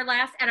 I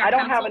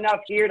don't have enough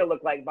here to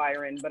look like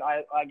Byron, but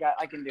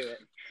I can do it.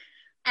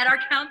 At our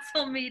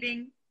council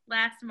meeting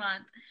last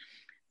month,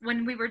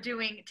 when we were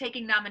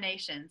taking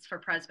nominations for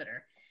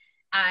presbyter,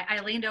 I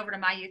leaned over to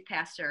my youth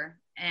pastor,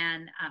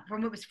 and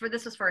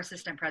this was for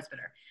assistant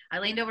presbyter. I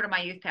leaned over to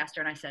my youth pastor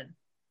and I said,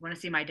 "Want to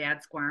see my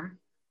dad squirm?"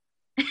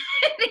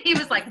 He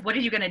was like, "What are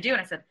you going to do?"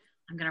 And I said,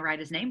 "I'm going to write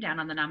his name down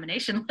on the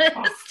nomination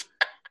list."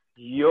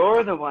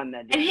 You're the one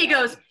that did And he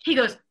goes,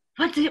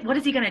 what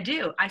is he going to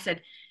do? I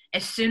said,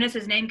 as soon as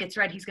his name gets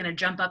read, he's going to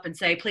jump up and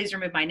say, "Please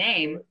remove my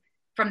name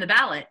from the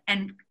ballot."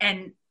 And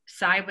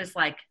Cy was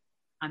like,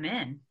 "I'm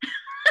in."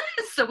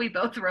 So we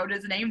both wrote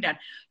his name down,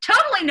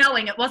 totally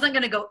knowing it wasn't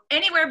going to go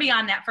anywhere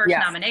beyond that first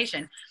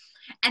nomination.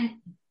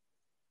 And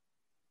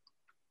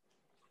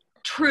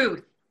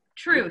truth,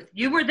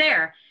 you were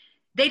there.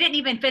 They didn't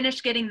even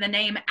finish getting the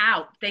name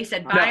out. They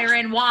said,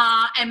 Byron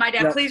Wah, and my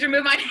dad, please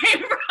remove my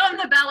name from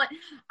the ballot.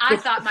 I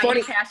thought my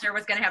youth pastor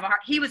was going to have a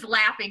heart. He was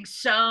laughing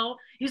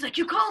he was like,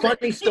 "You called it."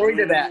 Funny story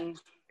to that.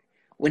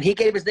 When he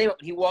gave his name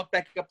up, he walked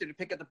back up there to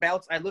pick up the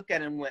ballots. I looked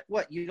at him and went,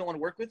 "What, you don't want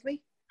to work with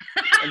me?"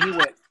 And he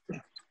went,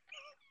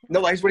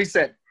 "No, that's what he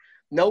said.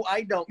 No,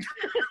 I don't."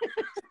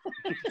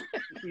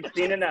 He's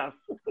seen enough.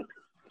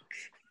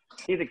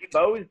 He's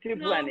exposed to Oh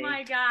plenty.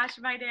 my gosh,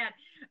 my dad.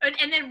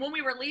 And then when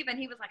we were leaving,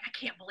 he was like, I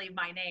can't believe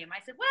my name. I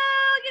said, well,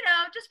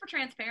 just for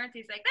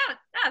transparency's sake,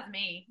 that was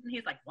me. And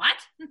he's like, what?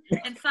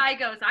 And Cy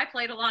goes, I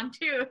played along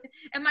too.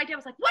 And my dad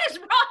was like, what is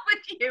wrong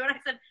with you? And I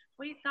said,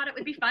 we thought it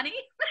would be funny.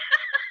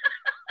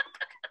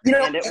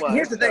 And it was,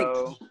 here's the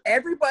thing.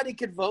 Everybody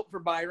could vote for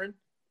Byron,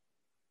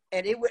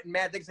 and it wouldn't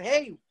matter. They could say,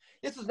 hey,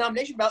 this is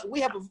nomination ballot.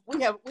 We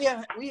actually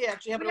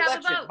have an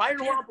election. Byron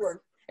Wampler.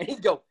 And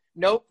he'd go,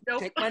 nope,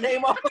 take my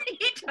name off.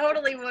 He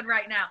totally would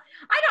right now.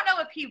 I don't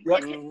know if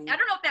I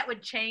don't know if that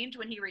would change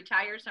when he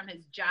retires from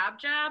his job,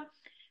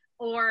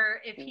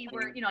 or if he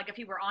were, like if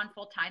he were on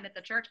full time at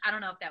the church. I don't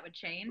know if that would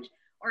change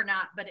or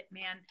not. But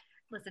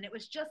listen, it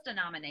was just a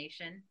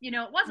nomination.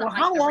 It wasn't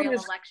like the real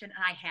election,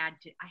 and I had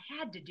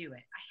to do it.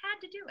 I had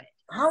to do it.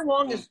 How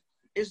long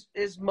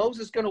is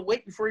Moses going to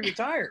wait before he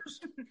retires?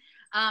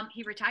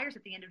 He retires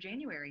at the end of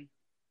January.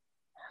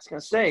 I was going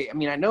to say,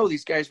 I know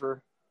these guys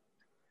were,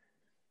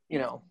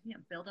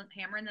 building,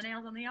 hammering the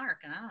nails on the ark.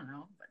 I don't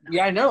know. But no.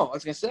 Yeah, I know. I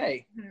was going to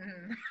say.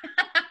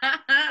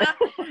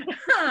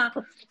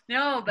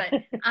 No, but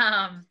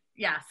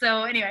yeah.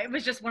 So anyway, it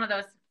was just one of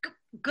those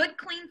good,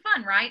 clean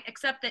fun, right?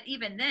 Except that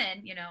even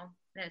then,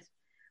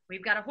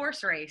 we've got a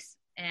horse race,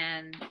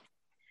 and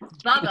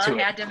Bubba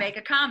had to make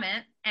a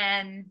comment,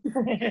 and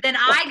then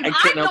I'm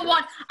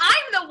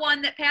the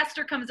one that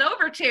Pastor comes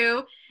over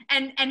to,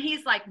 and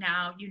he's like,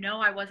 now,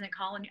 I wasn't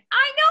calling you.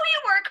 I know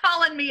you weren't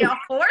calling me a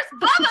horse.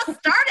 Bubba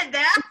started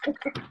that.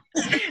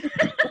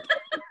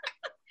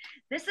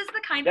 This is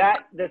the kind of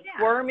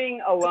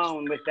squirming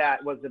alone with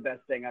that was the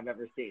best thing I've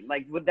ever seen.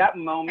 Like with that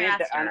moment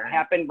that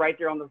happened right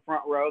there on the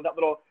front row, that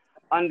little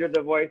under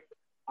the voice,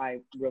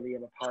 I really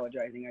am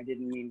apologizing. I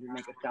didn't mean to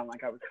make it sound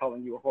like I was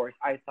calling you a horse.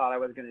 I thought I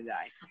was going to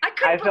die.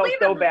 I felt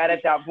so bad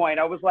at that point.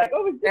 I was like,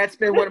 that's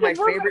been one of my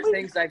favorite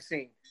things I've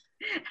seen.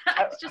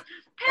 It's just,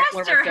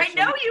 Pastor, I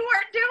know you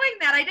weren't doing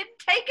that. I didn't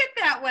take it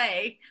that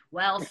way.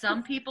 Well,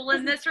 some people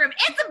in this room,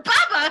 it's a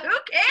Bubba. Who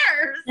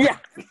cares? Yeah.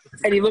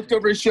 And he looked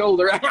over his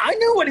shoulder. I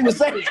knew what he was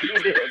saying. He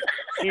did.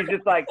 He's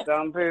just like,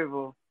 some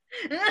people.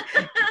 It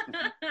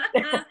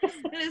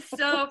is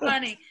so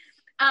funny.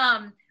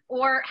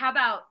 Or how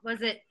about,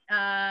 was it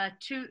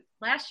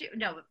last year?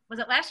 No, was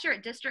it last year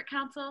at District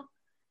Council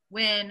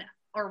was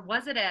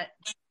it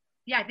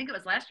I think it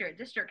was last year at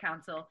District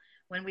Council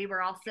when we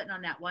were all sitting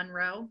on that one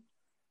row.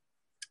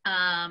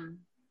 I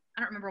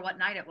don't remember what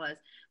night it was,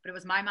 but it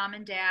was my mom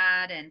and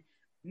dad and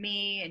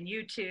me and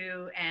you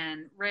two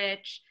and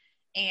Rich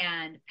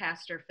and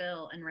Pastor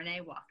Phil and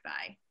Renee walked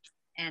by,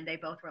 and they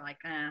both were like,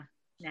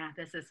 nah,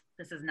 this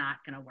is not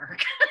going to work.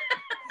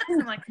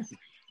 I'm like,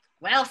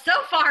 well,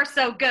 so far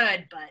so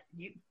good, but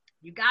you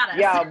got us.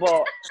 Yeah,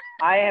 well,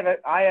 I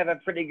have a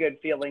pretty good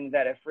feeling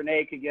that if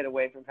Renee could get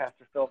away from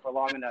Pastor Phil for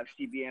long enough,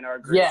 she'd be in our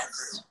group.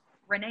 Yes.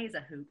 Renee's a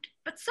hoot,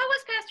 but so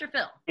is Pastor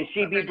Phil. And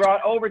she'd be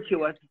brought over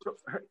to us.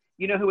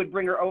 You know who would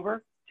bring her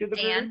over to the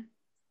group?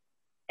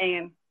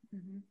 Ann.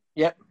 Mm-hmm.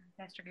 Yep.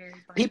 Pastor Gary's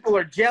people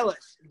are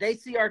jealous. They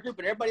see our group,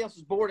 and everybody else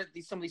is bored at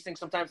some of these things.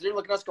 Sometimes they're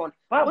looking at us going,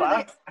 that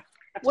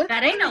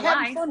ain't a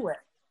lie.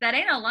 That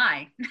ain't a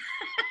lie.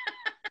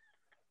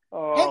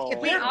 Oh.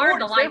 We are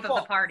the life of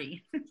the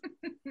party.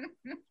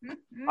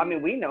 I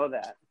mean, we know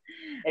that.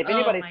 If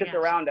anybody sits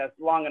around us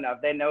long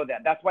enough, they know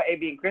that. That's why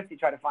AB and Christy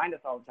try to find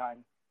us all the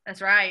time. That's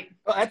right.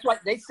 Well, that's why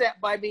they sat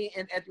by me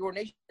at the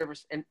ordination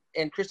service,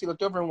 and Christy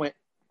looked over and went,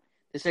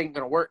 this ain't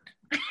going to work.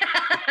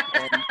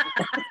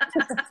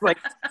 Like,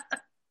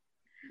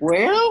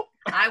 well,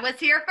 I was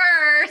here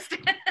first.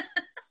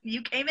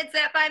 You came and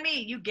sat by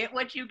me. You get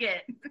what you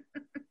get.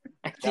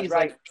 He's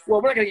right. Like,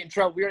 well, we're not going to get in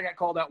trouble. We already got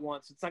called out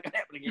once. It's not going to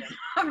happen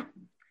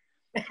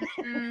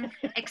again.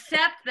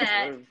 Except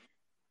that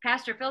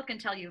Pastor Phil can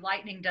tell you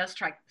lightning does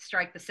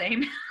strike the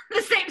same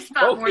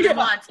spot more than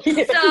once.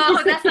 So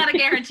that's not a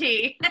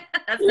guarantee.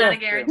 That's not a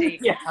guarantee.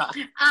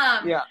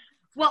 Yeah.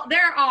 Well,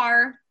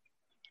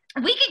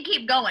 we can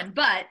keep going,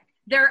 but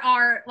there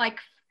are like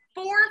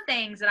 4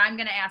 things that I'm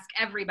going to ask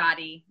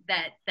everybody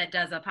that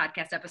does a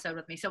podcast episode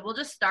with me. So we'll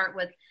just start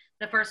with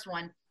the first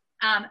one.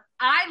 I'm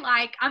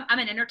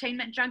an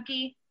entertainment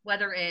junkie,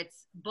 whether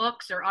it's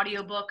books or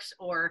audiobooks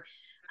or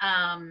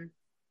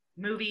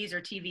movies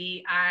or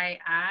TV.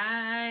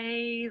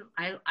 I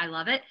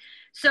love it.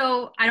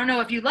 So I don't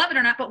know if you love it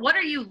or not, but what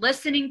are you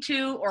listening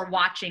to or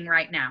watching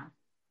right now?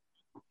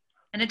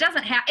 And it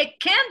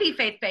can be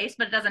faith-based,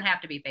 but it doesn't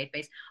have to be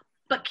faith-based,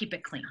 but keep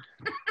it clean.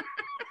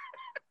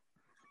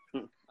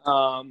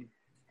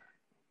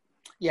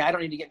 Yeah, I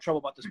don't need to get in trouble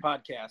about this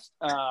podcast.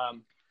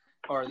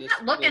 Or this,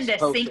 I'm not looking to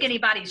sink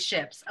anybody's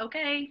ships,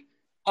 okay?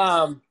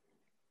 One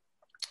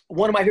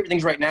of my favorite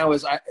things right now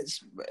is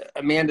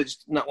Amanda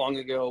just not long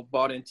ago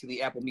bought into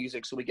the Apple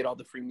Music, so we get all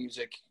the free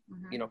music,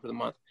 for the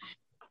month.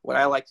 What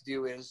I like to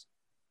do is,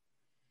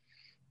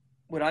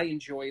 what I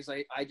enjoy is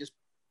I just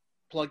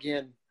plug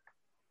in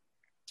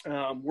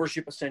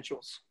worship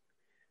essentials,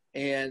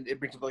 and it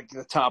brings up like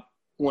the top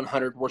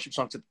 100 worship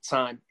songs at the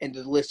time, and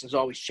the list is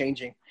always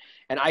changing,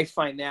 and I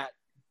find that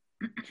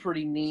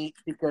pretty neat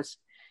because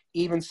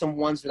even some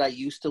ones that I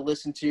used to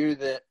listen to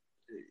that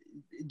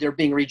they're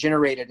being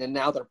regenerated and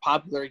now they're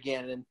popular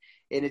again. And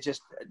it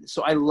just,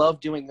 so I love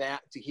doing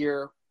that, to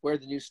hear where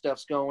the new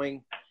stuff's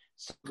going,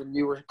 some of the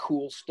newer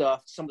cool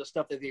stuff, some of the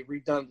stuff that they've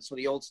redone, some of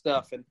the old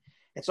stuff. And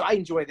so I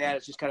enjoy that.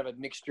 It's just kind of a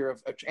mixture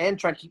of and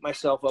trying to keep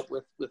myself up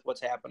with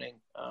what's happening.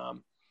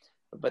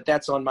 But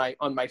that's on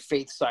my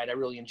faith side. I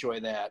really enjoy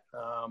that.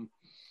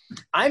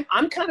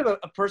 I'm kind of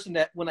a person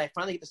that when I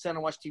finally get to sit down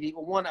and watch TV,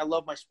 well, one, I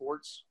love my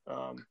sports.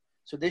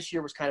 So this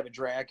year was kind of a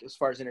drag as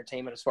far as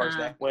entertainment, as far as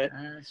that went.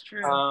 That's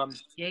true.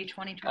 Yay,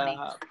 2020.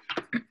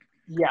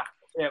 Yeah,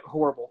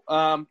 horrible.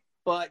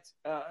 But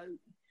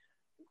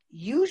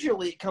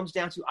usually it comes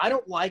down to,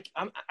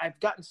 I've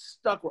gotten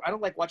stuck where I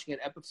don't like watching an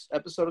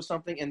episode of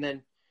something and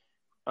then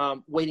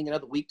waiting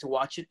another week to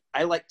watch it.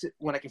 I like to,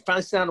 when I can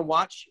finally sit down and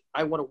watch,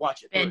 I want to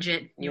watch it. Binge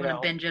it. You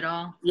want to binge it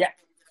all? Yeah.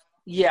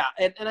 Yeah.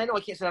 And I know I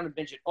can't sit down and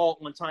binge it all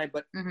at one time,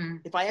 but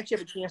if I actually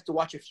have a chance to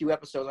watch a few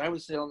episodes, I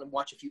would sit down and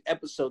watch a few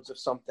episodes of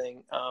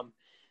something.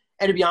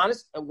 And to be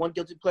honest, one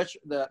guilty pleasure,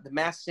 the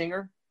Masked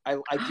Singer, I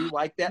do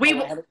like that. We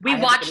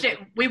watched it.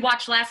 We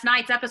watched last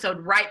night's episode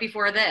right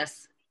before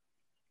this.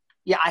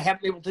 Yeah, I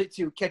haven't been able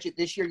to catch it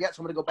this year yet, so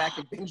I'm going to go back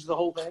and binge the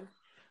whole thing.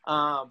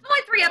 Only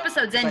 3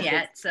 episodes in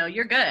yet, so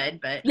you're good.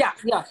 But yeah,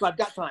 so I've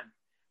got time.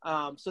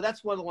 So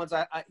that's one of the ones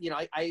I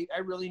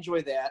really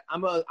enjoy that.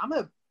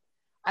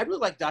 I really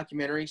like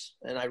documentaries,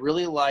 and I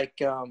really like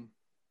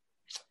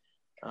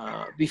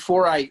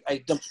before I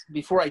dumped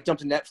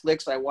to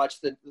Netflix, I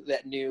watched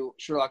that new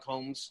Sherlock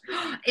Holmes.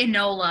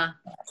 Enola.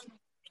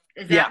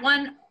 Is that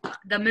one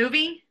the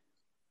movie?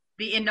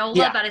 The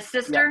Enola about his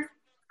sister?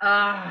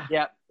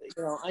 Yeah.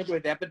 I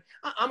enjoyed that, but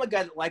I'm a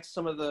guy that likes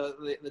some of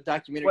the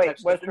documentary type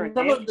what's stuff. her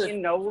name?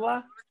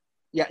 Enola?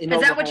 Yeah, Enola.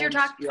 Is that what you're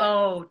talking? Yeah.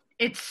 Oh,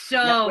 it's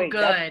so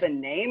good. That's the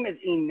name is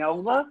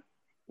Enola?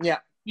 Yeah.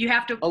 You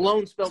have to.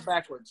 Alone spelled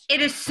backwards.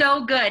 It is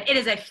so good. It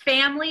is a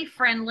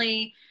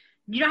family-friendly.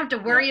 You don't have to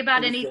worry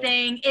about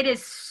anything. Good. It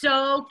is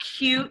so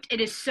cute. It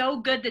is so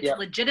good that's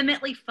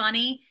legitimately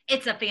funny.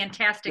 It's a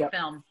fantastic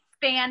film.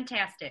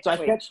 Fantastic. So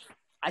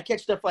I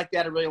catch stuff like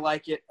that. I really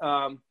like it.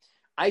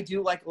 I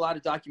do like a lot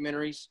of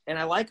documentaries, and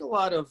I like a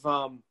lot of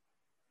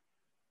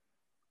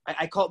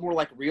I call it more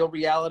like real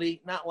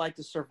reality, not like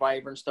the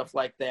Survivor and stuff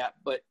like that,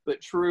 but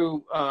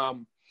true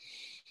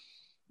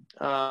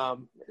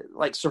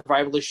like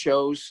survivalist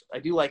shows. I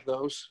do like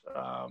those.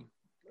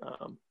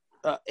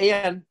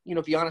 And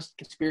be honest,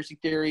 conspiracy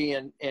theory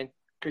and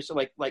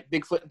like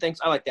Bigfoot and things.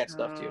 I like that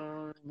stuff too.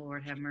 Oh,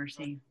 Lord have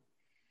mercy.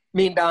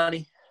 Me and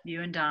Donnie.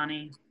 You and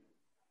Donnie.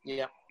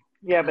 Yeah.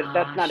 Yeah, but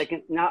that's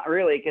not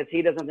really, because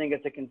he doesn't think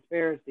it's a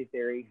conspiracy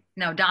theory.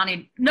 No,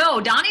 Donnie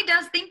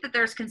does think that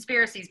there's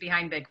conspiracies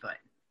behind Bigfoot.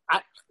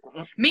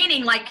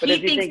 Meaning, like, but does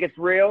he think it's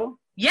real?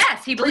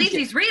 Yes, he believes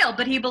he's real,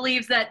 but he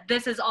believes that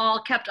this is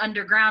all kept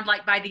underground,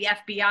 like by the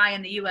FBI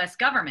and the U.S.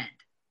 government.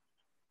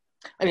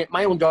 I mean,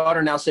 my own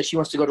daughter now says she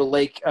wants to go to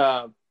Lake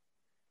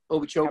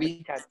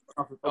Okeechobee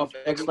off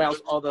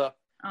X-Files, all the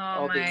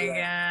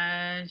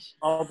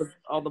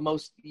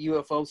most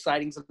UFO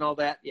sightings and all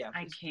that. Yeah,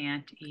 I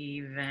can't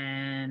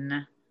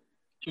even.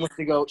 She wants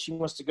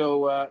to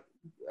go.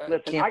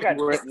 Listen, I got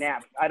to take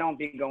naps. I don't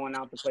be going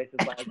out to places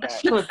like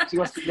that. she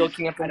wants to go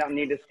camping. I don't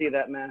need to see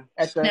that, man.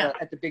 At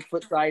the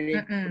Bigfoot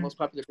sighting, the most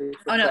popular Bigfoot.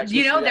 Oh no,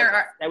 sighting. There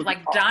are, like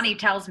awesome. Donnie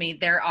tells me,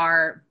 there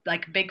are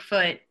like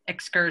Bigfoot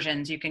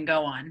excursions you can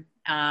go on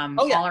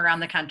all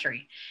around the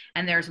country,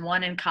 and there's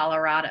one in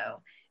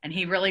Colorado, and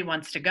he really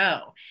wants to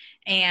go,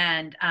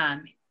 and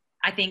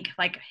I think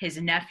like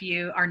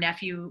our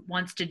nephew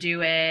wants to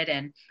do it,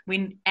 and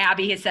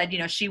Abby has said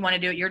she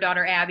wanted to do it. Your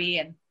daughter Abby,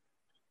 and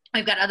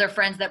I've got other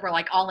friends that were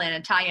like all in,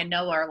 and Ty and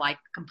Noah are like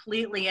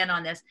completely in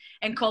on this.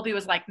 And Colby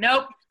was like,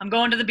 "Nope, I'm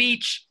going to the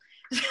beach.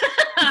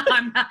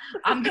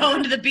 I'm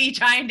going to the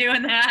beach. I ain't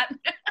doing that."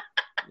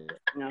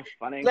 No,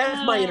 funny.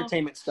 That's my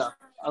entertainment stuff.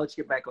 I'll let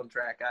you get back on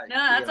track. No,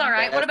 that's all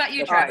right. What about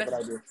you,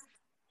 Travis?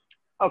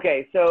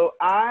 Okay, so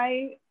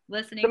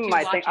listening some of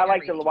my things I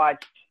like to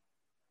watch.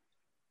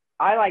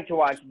 I like to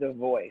watch The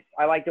Voice.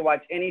 I like to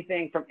watch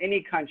anything from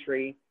any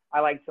country. I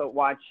like to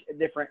watch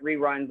different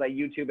reruns. I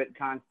YouTube it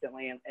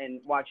constantly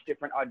and watch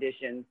different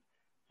auditions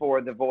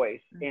for The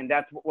Voice. And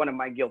that's one of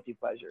my guilty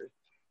pleasures.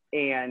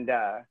 And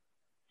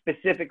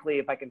specifically,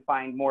 if I can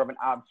find more of an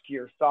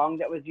obscure song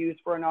that was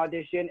used for an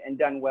audition and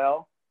done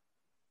well,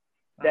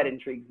 that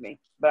intrigues me.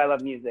 But I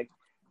love music.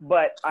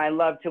 But I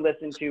love to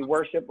listen to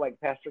worship, like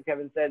Pastor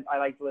Kevin said. I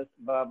like to listen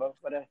to Bubba.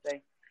 What did I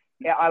say?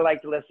 Yeah, I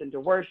like to listen to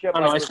worship.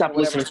 I stopped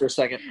listening for a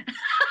second.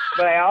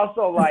 But I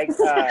also like...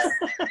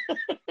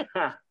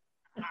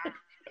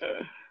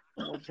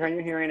 turn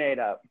your hearing aid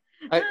up.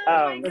 Oh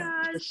my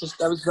gosh.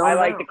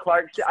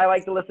 I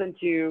like to listen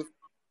to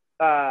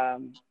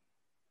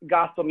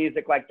gospel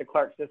music like the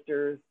Clark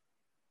Sisters.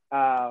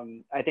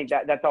 I think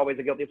that's always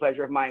a guilty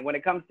pleasure of mine. When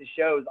it comes to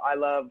shows, I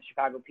love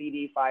Chicago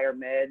PD, Fire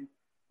Med.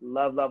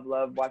 Love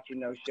watching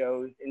those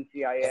shows.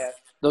 NCIS.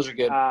 Those are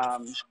good.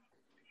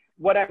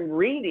 What I'm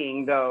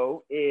reading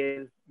though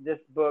is this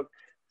book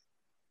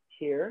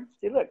here.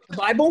 See, look.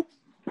 Bible?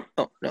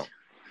 Oh no.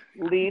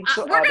 Lead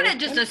so We're others gonna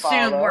just can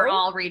assume we're follow.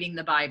 all reading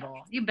the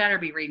Bible. You better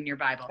be reading your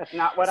Bible. That's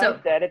not what So,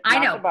 I said. It's I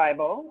not know. the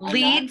Bible. I'm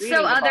Lead not so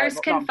reading the others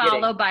Bible. can No, I'm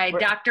follow kidding. by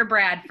Dr.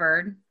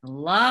 Bradford.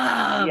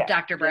 Love Yes,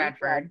 Dr. James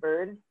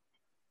Bradford.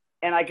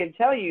 And I can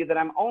tell you that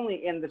I'm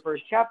only in the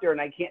first chapter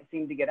and I can't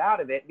seem to get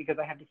out of it because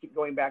I have to keep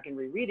going back and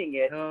rereading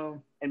it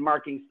and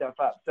marking stuff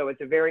up. So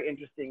it's a very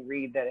interesting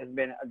read that has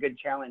been a good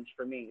challenge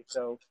for me.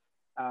 So,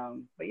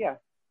 but yeah,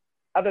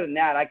 other than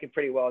that, I could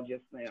pretty well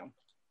just,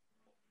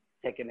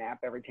 take a nap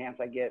every chance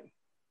I get.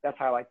 That's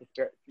how I like to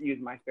use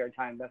my spare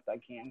time best I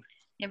can.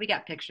 Yeah, we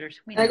got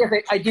pictures.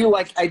 I do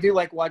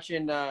like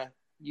watching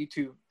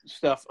YouTube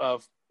stuff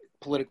of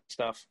political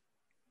stuff.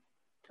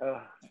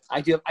 I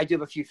do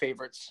have a few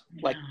favorites,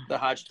 like the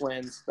Hodge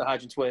twins,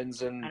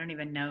 and I don't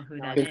even know who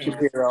that Ben is.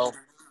 Shapiro.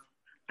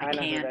 I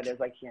know who that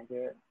is. I can't do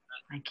it.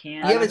 I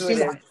can't.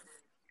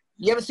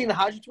 You haven't seen the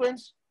Hodge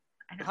twins?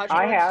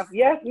 I have.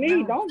 Yes,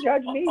 me. No. Don't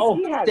judge me.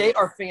 Oh, they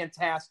are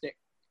fantastic.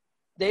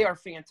 They are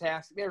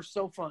fantastic. They're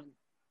so fun.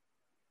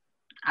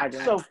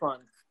 So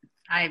fun.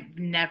 I've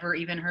never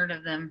even heard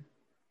of them,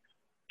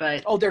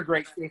 but they're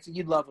great.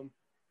 You'd love them.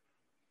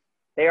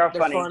 They're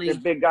funny. They're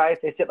big guys.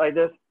 They sit like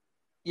this.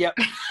 Yep.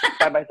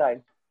 Side by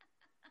side.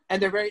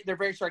 And they're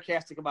very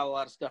sarcastic about a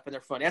lot of stuff, and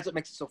they're funny. That's what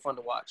makes it so fun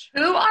to watch.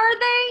 Who are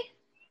they?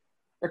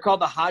 They're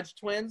called the Hodge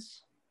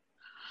twins.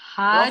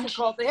 Hodge.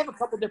 They have a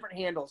couple different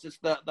handles. It's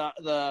the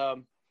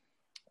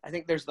I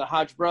think there's the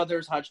Hodge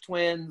brothers, Hodge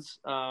twins.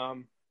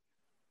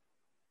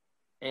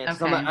 And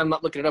okay. I'm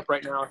not looking it up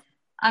right now.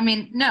 I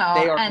mean, no.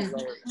 They are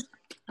hilarious.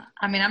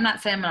 I mean, I'm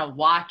not saying I'm going to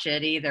watch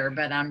it either,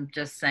 but I'm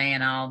just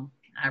saying I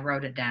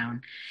wrote it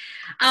down.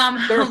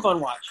 They're a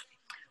fun watch.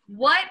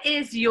 What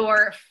is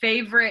your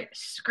favorite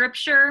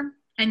scripture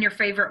and your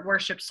favorite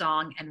worship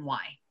song and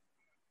why?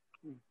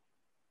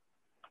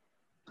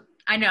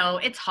 I know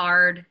it's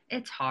hard.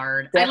 It's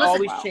hard. That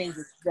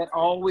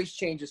always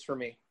changes for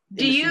me.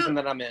 Season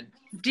that I'm in.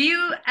 Do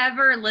you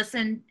ever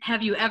listen?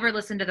 Have you ever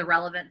listened to the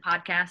Relevant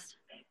podcast?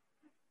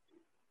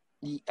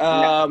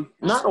 Not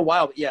in a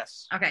while, but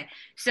yes. Okay.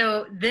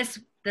 So this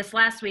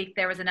last week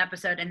there was an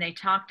episode and they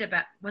talked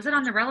about, was it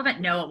on the Relevant?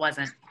 No, it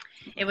wasn't.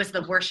 It was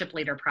the Worship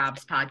Leader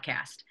Probs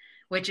podcast,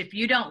 which if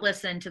you don't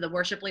listen to the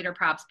Worship Leader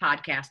Probs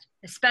podcast,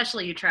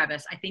 especially you,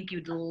 Travis, I think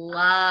you'd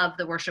love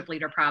the Worship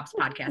Leader Probs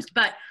podcast.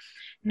 But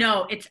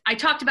no, I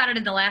talked about it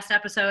in the last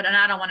episode and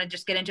I don't want to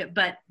just get into it,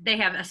 but they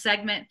have a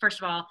segment.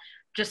 First of all,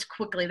 just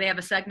quickly, they have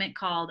a segment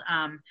called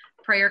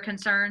Prayer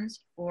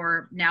Concerns,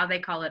 or now they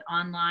call it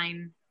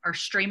online or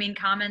streaming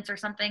comments or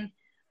something.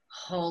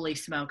 Holy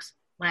smokes,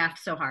 laughed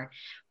so hard.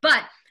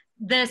 But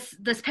this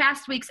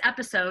past week's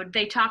episode,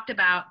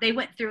 they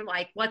went through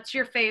like, what's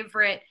your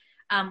favorite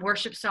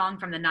worship song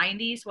from the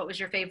 90s? What was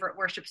your favorite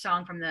worship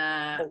song from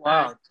the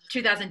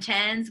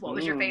 2010s? What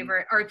was your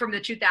favorite, or from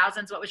the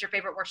 2000s? What was your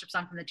favorite worship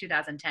song from the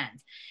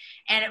 2010s?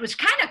 And it was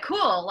kind of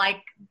cool,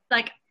 like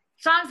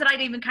songs that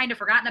I'd even kind of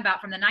forgotten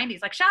about from the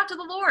 90s, like Shout to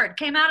the Lord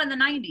came out in the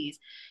 90s.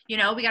 We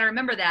got to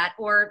remember that.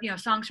 Or,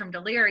 songs from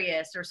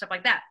Delirious or stuff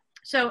like that.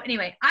 So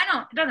anyway,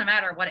 it doesn't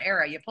matter what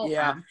era you pull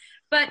from,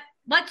 but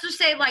let's just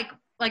say like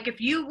if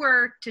you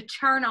were to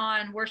turn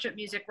on worship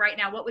music right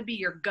now, what would be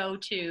your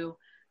go-to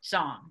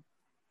song?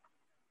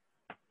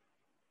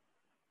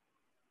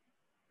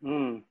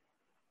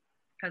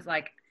 Because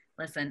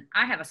listen,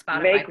 I have a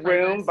Spotify Make playlist.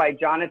 Room by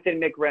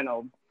Jonathan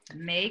McReynolds.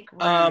 Make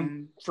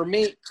Room. For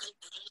me,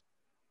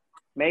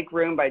 Make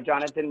Room by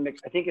Jonathan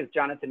I think it's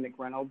Jonathan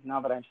McReynolds. Now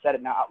that I've said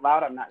it out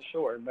loud, I'm not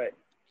sure, but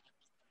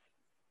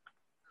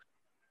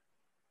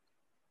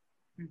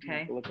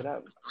okay. Look it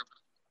up.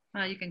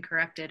 Well, you can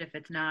correct it if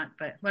it's not.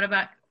 But what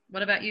about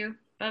you,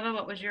 Bubba?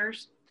 What was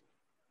yours?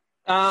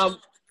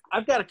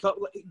 I've got a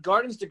couple.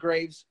 Gardens to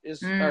Graves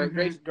Graves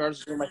and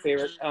Gardens is one of my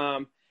favorite.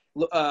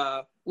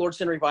 Lord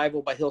Send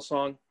Revival by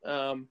Hillsong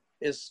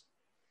is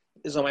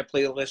on my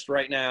playlist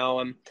right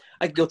now.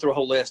 I could go through a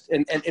whole list,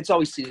 and it's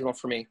always seasonal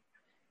for me.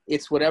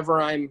 It's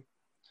whatever I'm.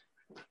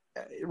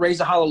 Raise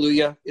a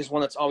Hallelujah is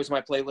one that's always on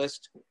my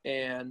playlist,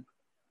 and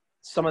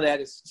some of that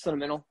is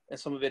sentimental, and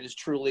some of it is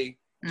truly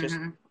just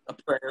a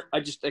prayer.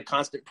 Just a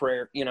constant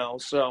prayer,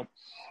 So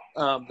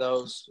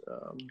those.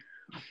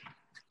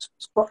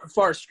 As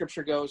far as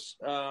scripture goes,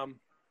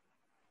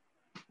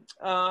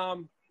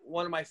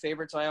 one of my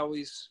favorites I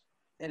always,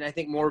 and I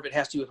think more of it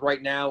has to do with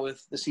right now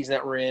with the season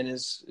that we're in,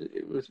 is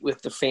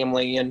with the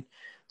family and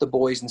the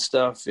boys and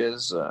stuff,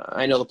 is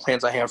I know the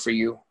plans I have for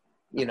you,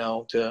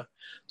 to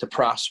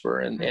prosper.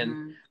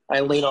 And I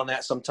lean on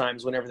that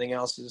sometimes when everything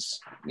else is,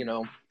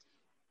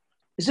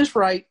 is this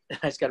right?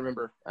 I just got to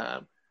remember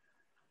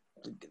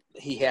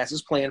he has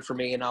his plan for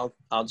me, and I'll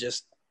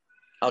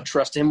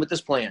trust him with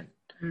this plan.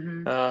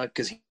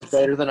 Because he's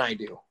better than I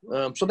do.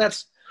 So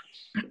that's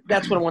one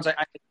of the ones I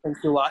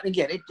think to a lot. And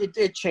again,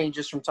 it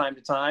changes from time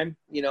to time,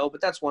 but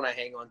that's one I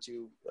hang on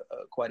to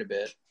quite a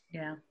bit.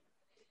 Yeah.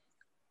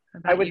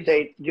 I would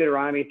say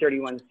Deuteronomy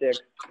 31:6,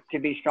 to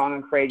be strong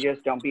and courageous.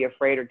 Don't be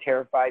afraid or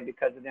terrified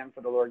because of them, for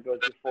the Lord goes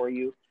before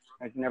you.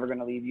 He's never going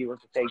to leave you or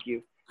forsake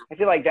you. I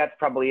feel like that's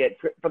probably it.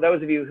 For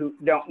those of you who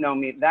don't know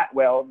me that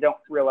well, don't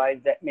realize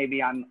that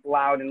maybe I'm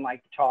loud and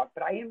like to talk,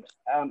 but I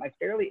am a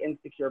fairly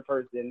insecure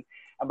person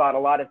about a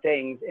lot of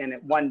things. And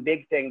one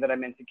big thing that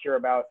I'm insecure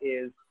about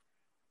is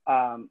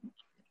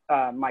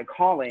my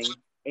calling.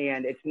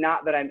 And it's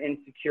not that I'm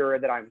insecure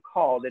that I'm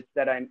called, it's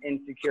that I'm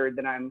insecure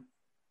that I'm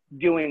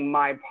doing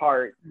my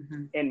part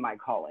in my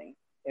calling.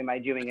 Am I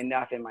doing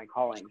enough in my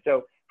calling?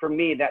 So for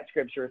me, that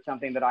scripture is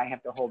something that I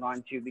have to hold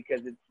on to,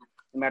 because it's,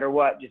 no matter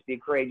what, just be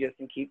courageous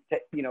and keep,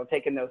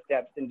 taking those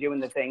steps and doing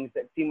the things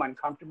that seem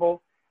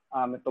uncomfortable.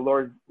 If the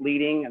Lord's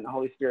leading and the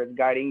Holy Spirit's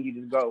guiding, you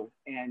just go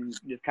and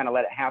just kind of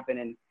let it happen.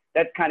 And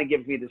that kind of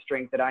gives me the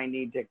strength that I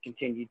need to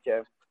continue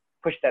to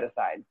push that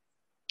aside.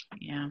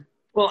 Yeah.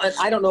 Well, and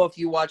I don't know if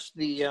you watched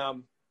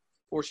the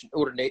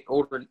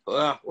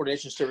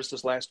ordination service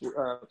this last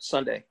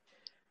Sunday.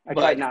 I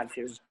tried not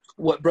to.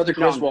 What Brother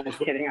Griswold? No, I'm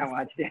just kidding. I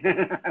watched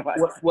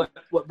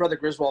it. what Brother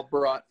Griswold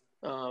brought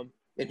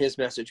in his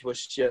message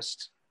was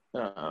just,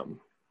 I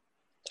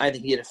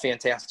think he did a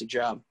fantastic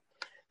job.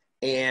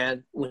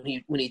 And when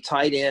he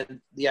tied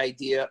in the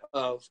idea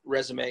of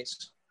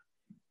resumes,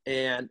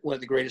 and one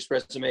of the greatest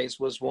resumes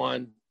was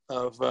one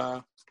of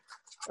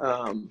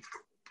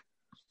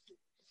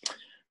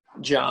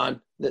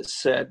John that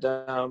said,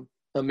 "A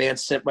man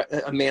sent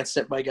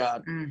by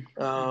God,"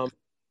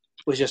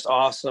 was just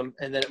awesome.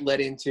 And then it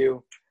led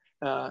into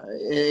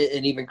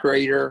an even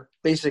greater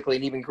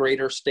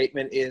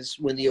statement is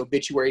when the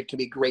obituary can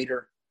be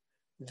greater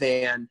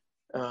than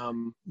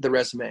the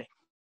resume.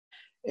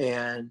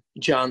 And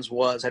John's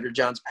was, after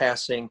John's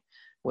passing,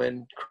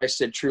 when Christ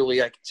said,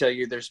 "Truly, I can tell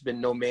you, there's been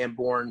no man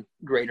born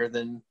greater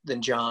than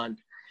John."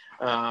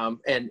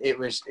 And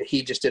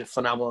he just did a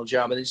phenomenal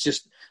job. And it's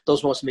just,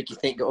 those moments make you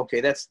think,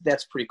 okay,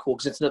 that's pretty cool.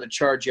 Cause it's another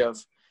charge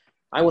of,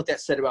 I want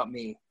that said about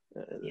me,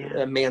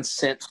 a man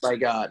sent by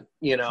God,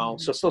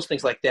 So it's those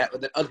things like that,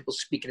 that other people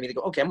speak to me, they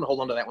go, okay, I'm gonna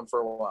hold on to that one for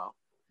a while.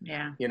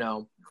 Yeah.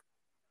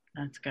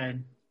 That's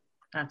good.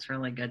 That's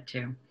really good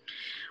too.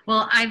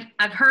 Well,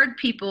 I've heard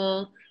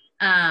people,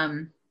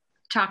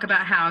 talk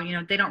about how,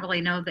 they don't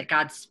really know that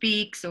God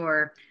speaks,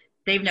 or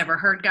they've never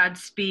heard God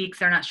speaks.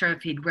 They're not sure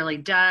if he really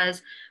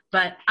does.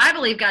 But I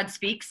believe God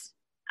speaks.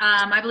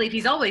 I believe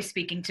he's always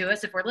speaking to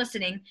us if we're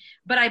listening.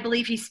 But I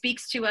believe he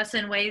speaks to us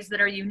in ways that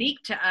are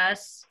unique to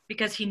us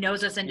because he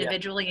knows us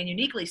individually and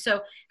uniquely.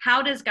 So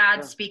how does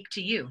God speak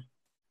to you?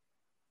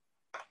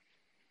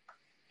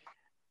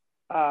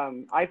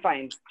 I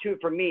find two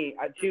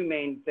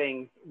main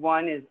things.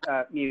 One is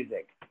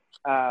music.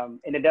 And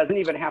it doesn't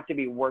even have to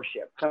be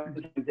worship.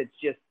 Sometimes it's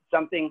just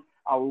something,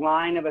 a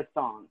line of a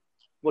song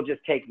will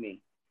just take me.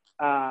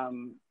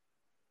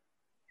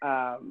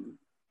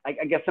 I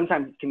guess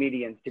sometimes it's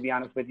comedians, to be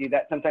honest with you,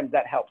 that sometimes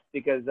that helps,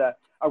 because a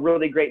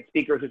really great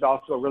speaker who's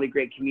also a really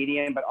great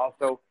comedian, but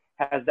also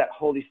has that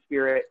Holy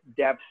Spirit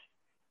depth.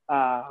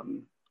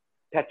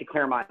 Patsy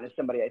Claremont is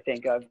somebody I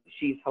think of.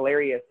 She's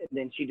hilarious, and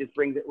then she just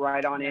brings it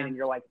right on in, and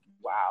you're like,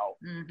 wow.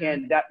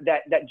 And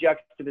that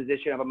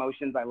juxtaposition of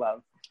emotions, I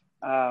love.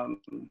 I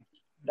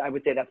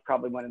would say that's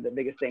probably one of the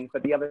biggest things.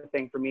 But the other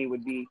thing for me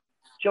would be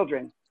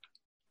children.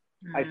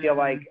 I feel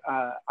like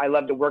I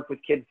love to work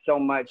with kids so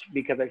much,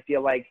 because I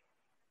feel like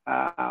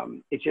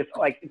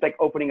it's like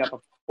opening up a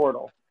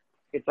portal.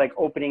 It's like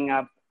opening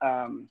up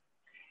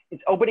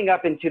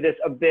into this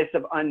abyss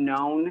of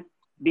unknown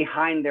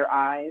behind their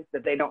eyes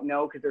that they don't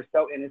know, because they're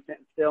so innocent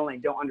still and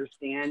they don't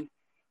understand.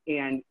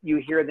 And you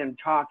hear them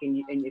talk, and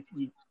you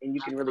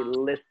can really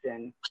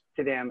listen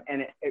to them,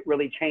 and it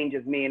really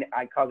changes me, and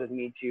it causes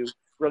me to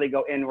really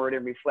go inward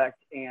and reflect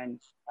and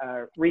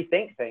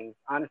rethink things,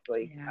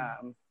 honestly,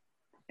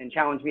 and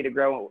challenge me to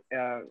grow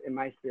in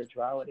my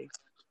spirituality.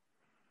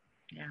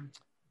 Yeah.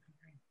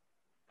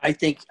 I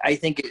think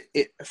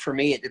it for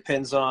me, it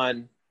depends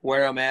on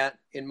where I'm at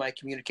in my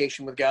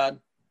communication with God,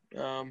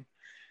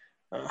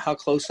 how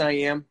close I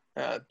am,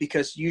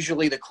 because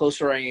usually the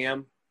closer I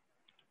am,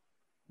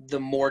 the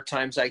more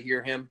times I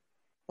hear him,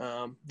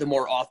 the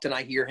more often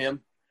I hear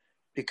him,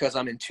 because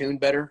I'm in tune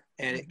better,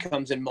 and it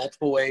comes in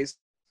multiple ways.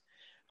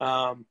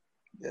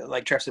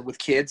 Like Trev said, with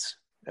kids,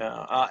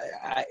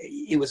 I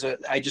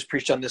just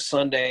preached on this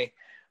Sunday.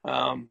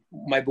 One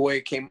of my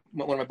boys came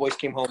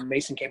home.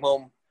 Mason came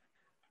home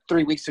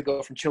 3 weeks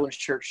ago from Children's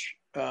Church,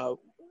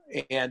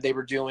 and they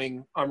were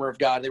doing Armor of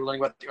God. They were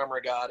learning about the Armor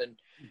of God, and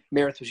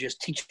Meredith was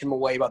just teaching them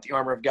away about the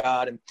Armor of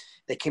God. And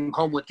they came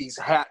home with these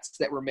hats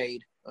that were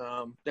made,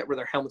 that were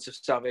their helmets of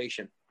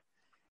salvation.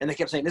 And they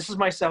kept saying, "This is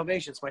my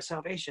salvation. It's my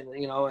salvation,"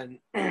 and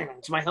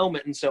it's my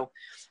helmet. And so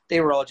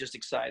they were all just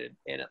excited.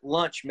 And at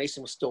lunch,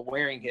 Mason was still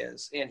wearing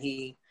his, and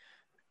he,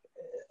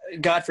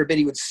 God forbid,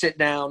 he would sit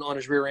down on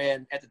his rear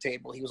end at the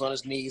table. He was on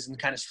his knees and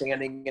kind of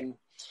standing, and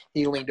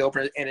he leaned over,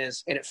 and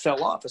it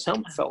fell off. His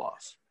helmet fell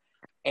off.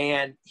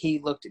 And he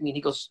looked at me and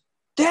he goes,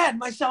 "Dad,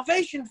 my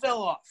salvation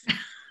fell off."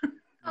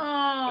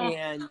 Oh.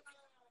 And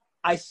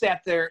I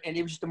sat there, and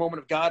it was just a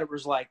moment of God. It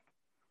was like,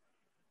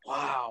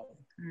 wow.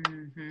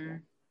 Mm-hmm.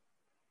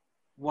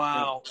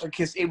 Wow.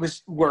 Because it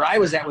was where I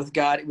was at with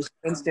God. It was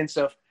an instance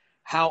of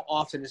how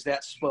often is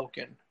that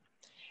spoken.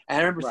 And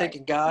I remember Right.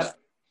 thinking, God,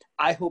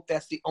 I hope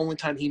that's the only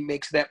time he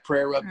makes that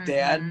prayer of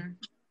Dad,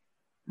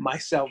 my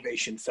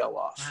salvation fell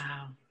off.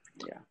 Wow.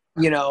 Yeah.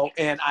 You know,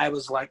 and I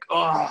was like,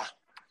 oh.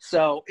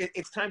 So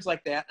it's times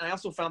like that. And I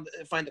also find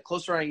the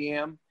closer I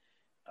am,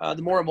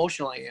 the more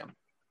emotional I am.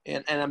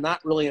 And I'm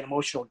not really an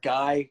emotional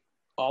guy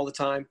all the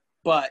time.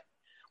 But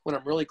when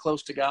I'm really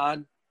close to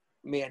God,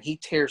 man, he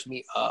tears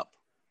me up.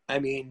 I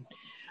mean,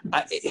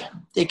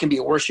 it can be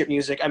worship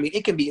music. I mean,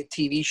 it can be a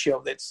TV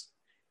show that's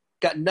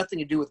got nothing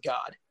to do with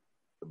God,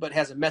 but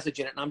has a message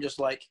in it. And I'm just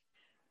like,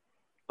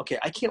 okay,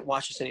 I can't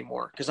watch this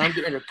anymore because I'm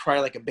going to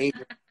cry like a baby.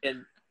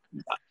 And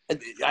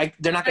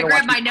they're not going to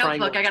watch grab me my crying.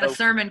 notebook. I got a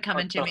sermon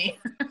coming to me.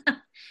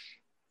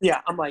 Yeah,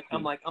 I'm not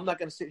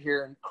going to sit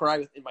here and cry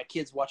with my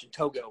kids watching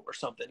Togo or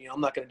something. You know,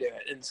 I'm not going to do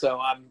it. And so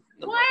I'm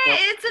What? like, nope.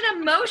 It's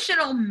an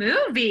emotional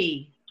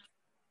movie.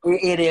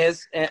 It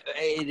is,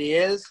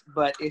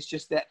 but it's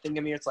just that thing.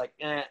 I mean, it's like,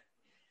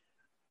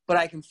 But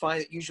I can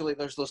find that usually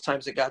there's those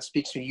times that God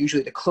speaks to me.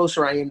 Usually the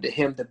closer I am to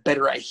him, the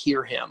better I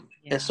hear him.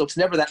 Yeah. And so it's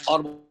never that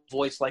audible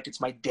voice like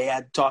it's my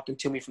dad talking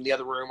to me from the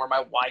other room or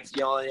my wife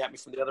yelling at me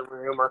from the other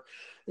room or,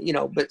 you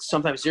know, but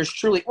sometimes there's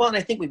truly, well, and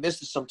I think we miss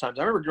this sometimes.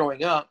 I remember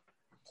growing up,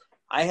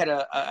 I had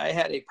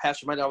a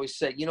pastor might always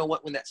say, you know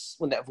what, when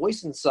that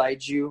voice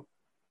inside you,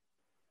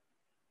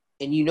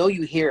 and you know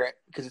you hear it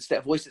because it's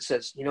that voice that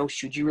says, you know,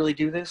 should you really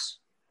do this?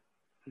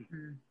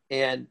 Mm-hmm.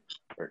 And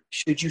or,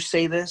 should you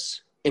say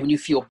this? And when you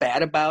feel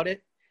bad about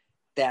it,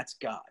 that's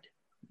God.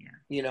 Yeah.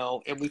 You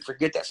know, and we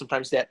forget that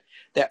sometimes that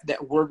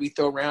word we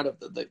throw around of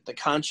the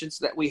conscience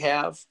that we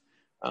have.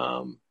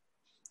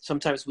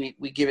 Sometimes we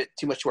give it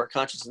too much to our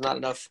conscience and not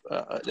enough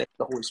the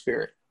Holy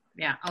Spirit.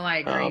 Yeah. Oh, I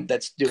agree.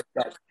 That's doing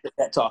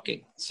that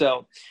talking.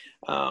 So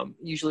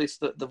usually it's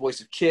the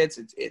voice of kids.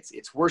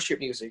 It's worship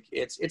music.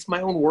 It's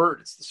my own word.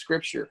 It's the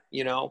scripture,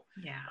 you know?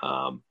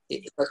 Yeah.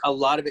 A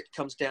lot of it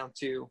comes down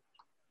to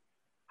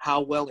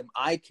how well am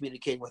I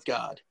communicating with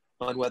God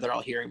on whether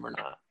I'll hear him or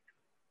not.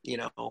 You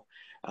know,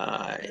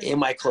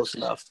 am I close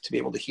enough to be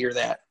able to hear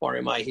that, or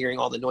am I hearing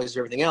all the noise of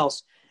everything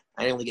else?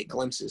 I only get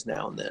glimpses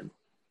now and then.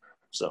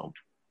 So.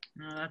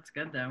 Oh, that's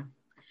good though.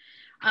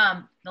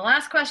 The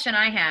last question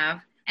I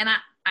have, and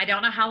I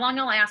don't know how long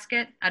I'll ask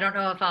it. I don't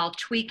know if I'll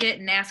tweak it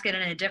and ask it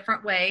in a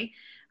different way.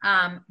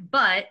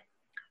 But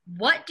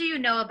what do you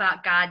know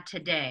about God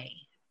today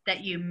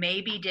that you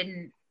maybe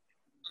didn't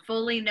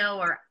fully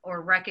know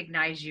or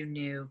recognize you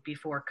knew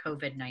before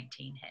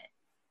COVID-19 hit?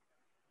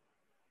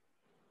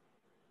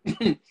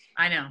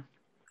 I know.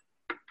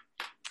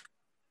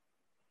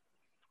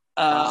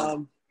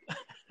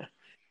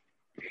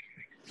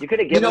 You could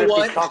have given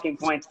us these talking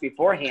points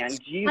beforehand.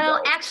 Jeez,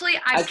 well, actually,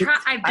 I've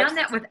done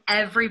that with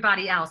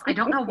everybody else. I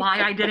don't know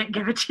why I didn't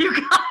give it to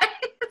you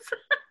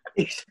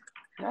guys.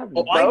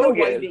 Well, I know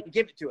why you didn't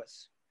give it to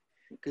us.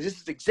 Because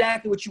this is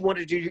exactly what you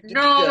wanted to do.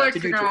 No,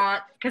 it's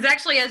not. Because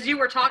actually, as you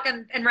were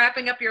talking and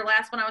wrapping up your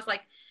last one, I was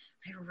like,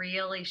 I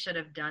really should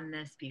have done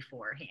this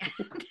beforehand.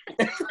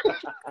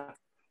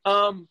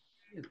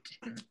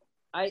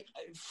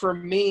 For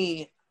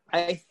me,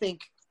 I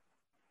think,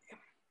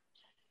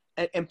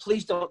 and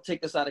please don't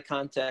take this out of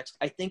context,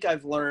 I think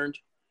I've learned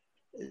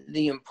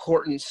the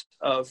importance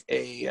of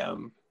a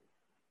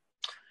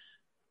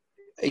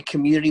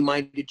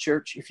community-minded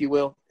church, if you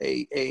will.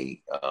 I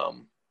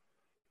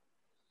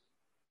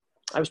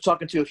was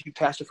talking to a few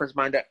pastor friends of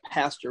mine that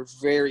pastor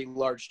very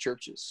large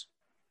churches,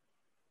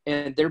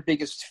 and their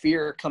biggest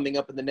fear coming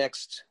up in the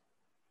next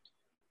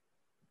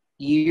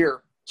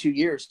year, 2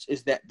 years,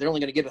 is that they're only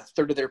going to get a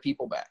third of their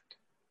people back.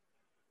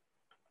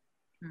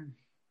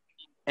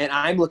 And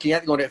I'm looking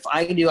at it going, if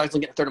I knew I was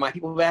going to get a third of my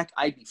people back,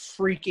 I'd be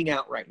freaking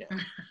out right now.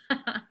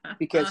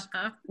 Because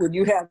when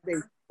you have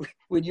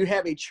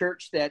a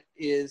church that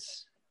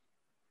is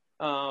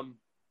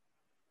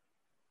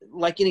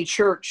like any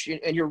church,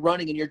 and you're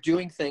running and you're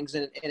doing things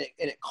and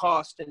it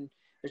costs, and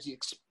there's the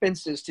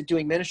expenses to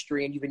doing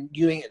ministry, and you've been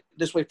doing it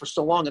this way for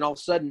so long, and all of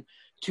a sudden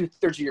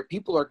 2/3 of your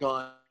people are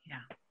gone.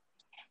 Yeah.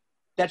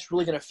 That's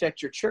really going to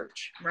affect your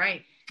church.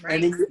 Right.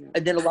 And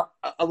then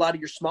a lot of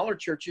your smaller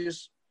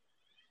churches,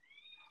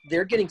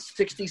 they're getting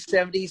 60,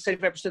 70,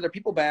 75% of their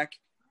people back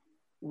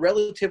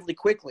relatively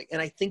quickly.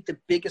 And I think the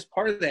biggest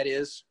part of that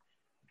is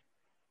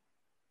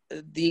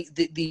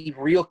the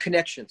real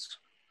connections.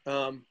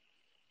 And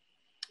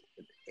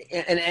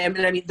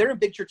I mean, they're in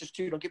big churches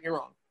too, don't get me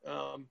wrong.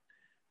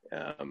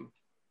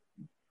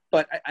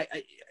 But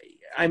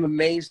I'm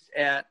amazed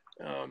at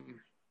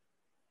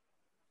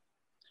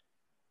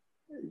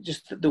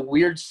just the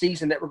weird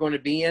season that we're going to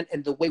be in,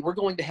 and the way we're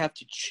going to have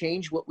to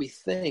change what we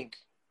think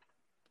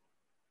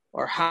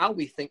or how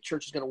we think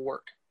church is going to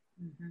work.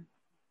 Mm-hmm.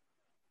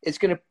 It's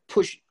going to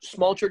push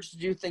small churches to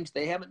do things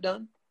they haven't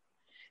done.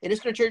 And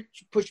it's going to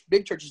push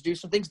big churches to do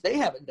some things they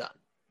haven't done.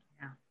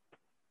 Yeah.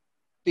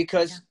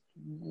 Because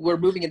we're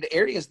moving into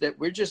areas that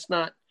we're just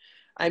not,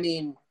 I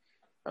mean,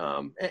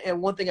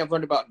 and one thing I've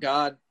learned about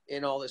God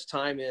in all this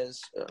time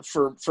is,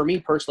 for me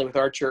personally with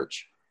our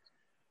church,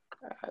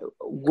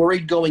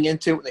 worried going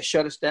into it when they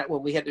shut us down,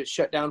 when we had to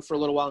shut down for a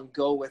little while and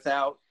go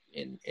without,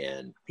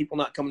 and people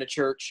not coming to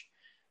church.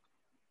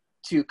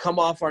 to come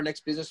off our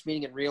next business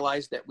meeting and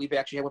realize that we've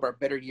actually had one of our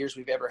better years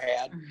we've ever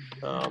had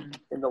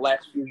in the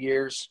last few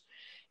years.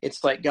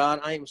 It's like,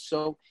 God,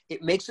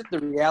 it makes it the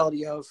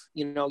reality of,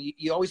 you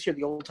always hear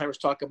the old timers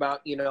talk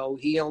about,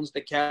 he owns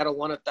the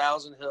cattle on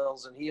 1,000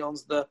 hills and he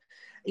owns the,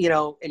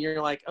 and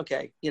you're like,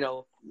 okay,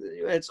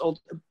 it's old.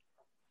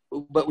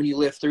 But when you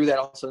live through that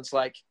also, it's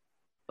like,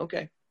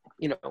 okay,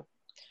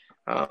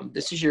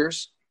 this is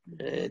yours.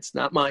 It's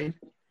not mine.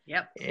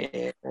 Yep.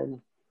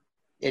 And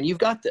you've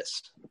got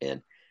this.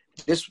 And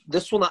this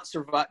will not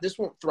survive. This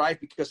won't thrive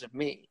because of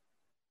me.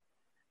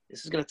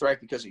 This is going to thrive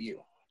because of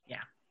you.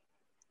 Yeah.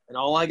 And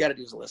all I got to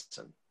do is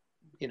listen,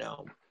 Yeah.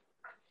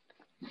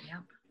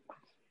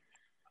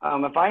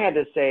 If I had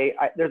to say,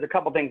 there's a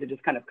couple things that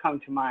just kind of come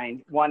to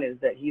mind. One is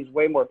that he's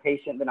way more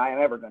patient than I am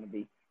ever going to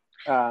be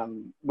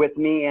with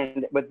me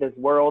and with this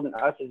world and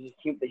us as just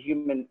the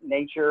human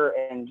nature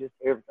and just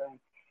everything.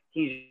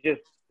 He's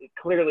just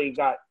clearly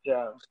got,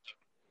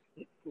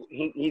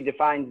 he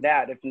defines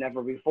that if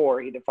never before.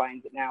 He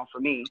defines it now for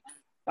me.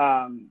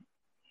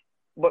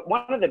 But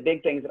one of the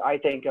big things that I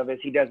think of is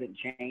he doesn't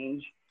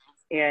change.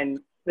 And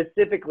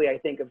specifically, I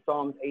think of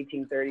Psalms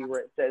 18:30,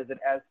 where it says that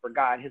as for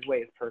God, his way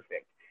is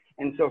perfect.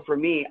 And so for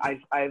me,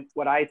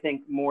 what I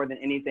think more than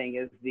anything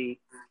is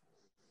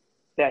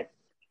that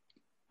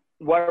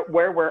where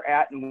we're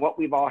at and what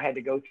we've all had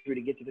to go through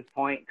to get to this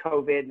point,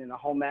 COVID and a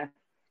whole mess.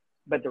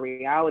 But the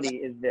reality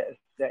is this,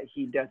 that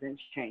he doesn't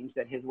change,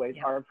 that his ways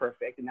are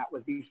perfect. And that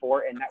was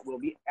before, and that will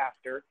be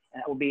after,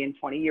 and that will be in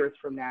 20 years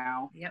from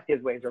now. Yep.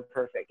 His ways are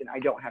perfect. And I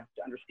don't have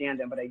to understand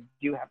them, but I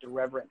do have to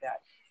reverent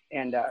that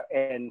and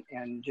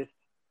just,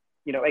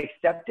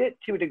 accept it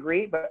to a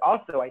degree. But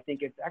also I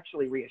think it's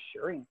actually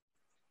reassuring,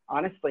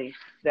 honestly,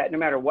 that no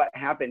matter what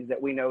happens,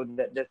 that we know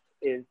that this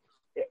is,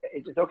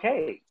 it's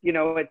okay.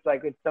 It's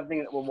like, it's something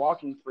that we're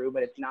walking through,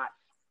 but it's not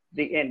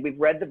the end. We've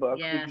read the book.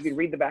 Yes. You can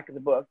read the back of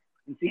the book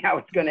and see how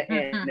it's going to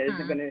end. It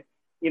isn't going to,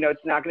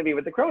 it's not going to be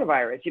with the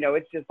coronavirus.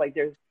 It's just like,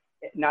 there's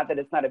not that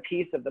it's not a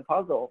piece of the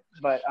puzzle,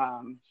 but,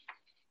 I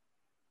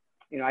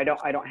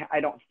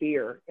don't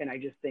fear. And I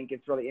just think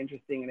it's really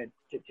interesting and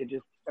to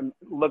just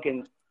look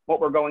in what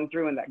we're going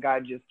through, and that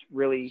God just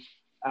really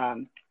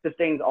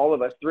sustains all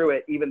of us through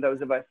it, even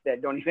those of us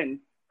that don't even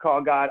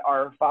call God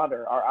our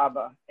Father, our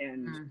Abba,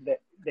 and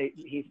that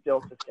he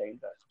still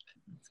sustains us.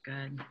 That's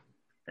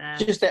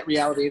good. Just that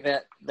reality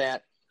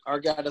that our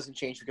God doesn't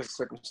change because of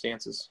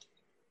circumstances.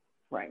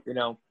 Right.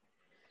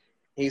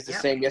 He's the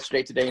same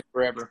yesterday, today, and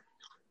forever.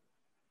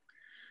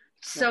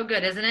 So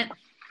good, isn't it?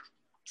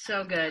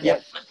 So good.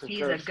 Yep.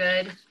 He's a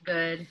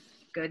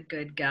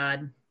good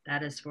God.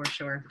 That is for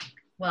sure.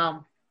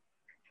 Well,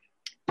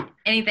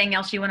 anything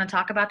else you want to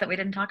talk about that we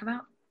didn't talk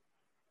about?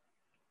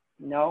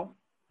 No,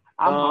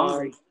 I'm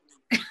hungry.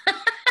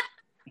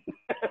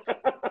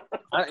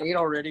 I ate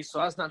already, so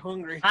I was not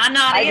hungry. I'm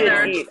not either.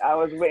 I didn't eat. I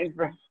was waiting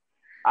for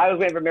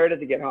Meredith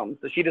to get home,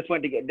 so she just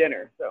went to get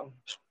dinner. So.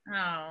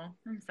 Oh,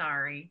 I'm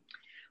sorry.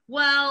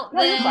 Well,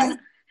 then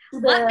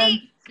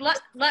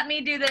let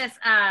me do this.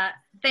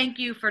 Thank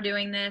you for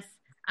doing this.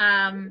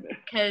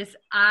 Because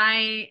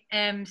I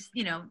am,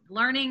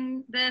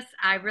 learning this.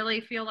 I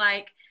really feel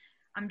like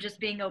I'm just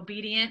being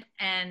obedient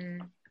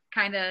and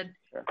kind of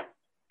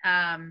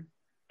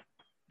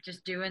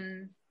just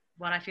doing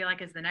what I feel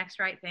like is the next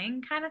right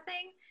thing kind of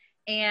thing.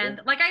 And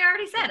like I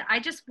already said, I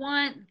just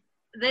want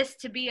this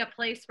to be a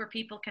place where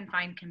people can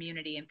find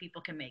community and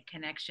people can make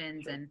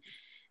connections and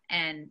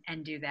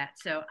do that.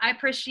 So I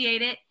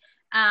appreciate it.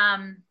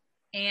 And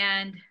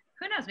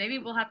who knows, maybe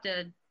we'll have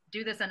to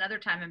do this another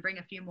time and bring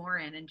a few more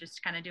in and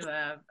just kind of do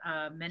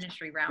a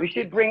ministry round. We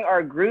should bring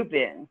our group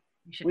in.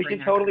 We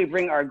should totally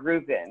bring our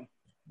group in.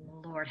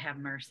 Lord have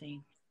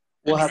mercy.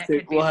 We'll have to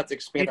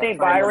expand. You think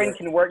Byron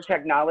can work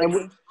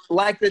technology?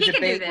 Like the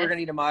debate, we're gonna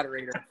need a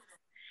moderator.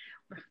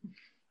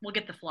 We'll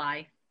get the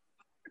fly.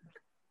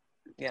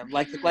 Yeah,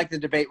 like the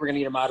debate, we're gonna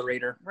need a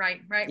moderator.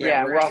 Right.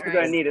 Yeah, we're also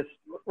gonna need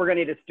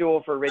a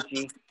stool for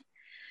Richie.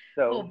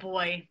 So. Oh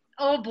boy.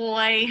 All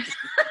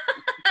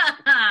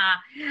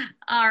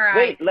right.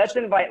 Wait, let's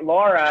invite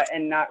Laura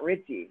and not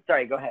Richie.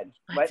 Sorry, go ahead.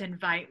 Let's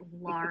invite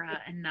Laura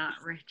and not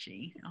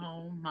Richie.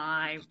 Oh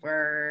my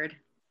word.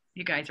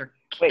 You guys are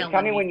killing Wait,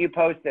 tell me when you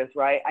post this,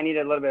 right? I need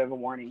a little bit of a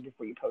warning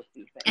before you post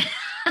these things.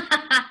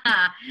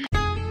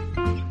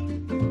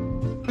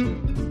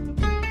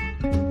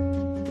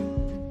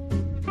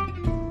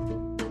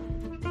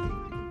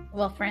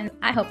 Well, friends,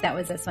 I hope that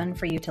was as fun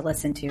for you to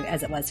listen to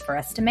as it was for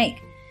us to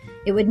make.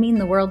 It would mean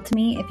the world to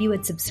me if you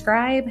would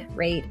subscribe,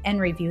 rate, and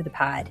review the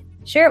pod.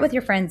 Share it with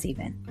your friends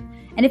even.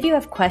 And if you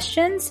have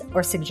questions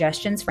or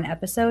suggestions for an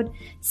episode,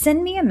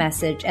 send me a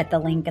message at the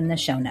link in the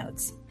show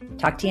notes.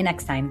 Talk to you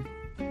next time.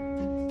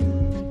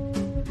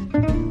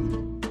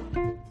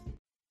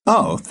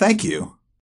 Oh, thank you.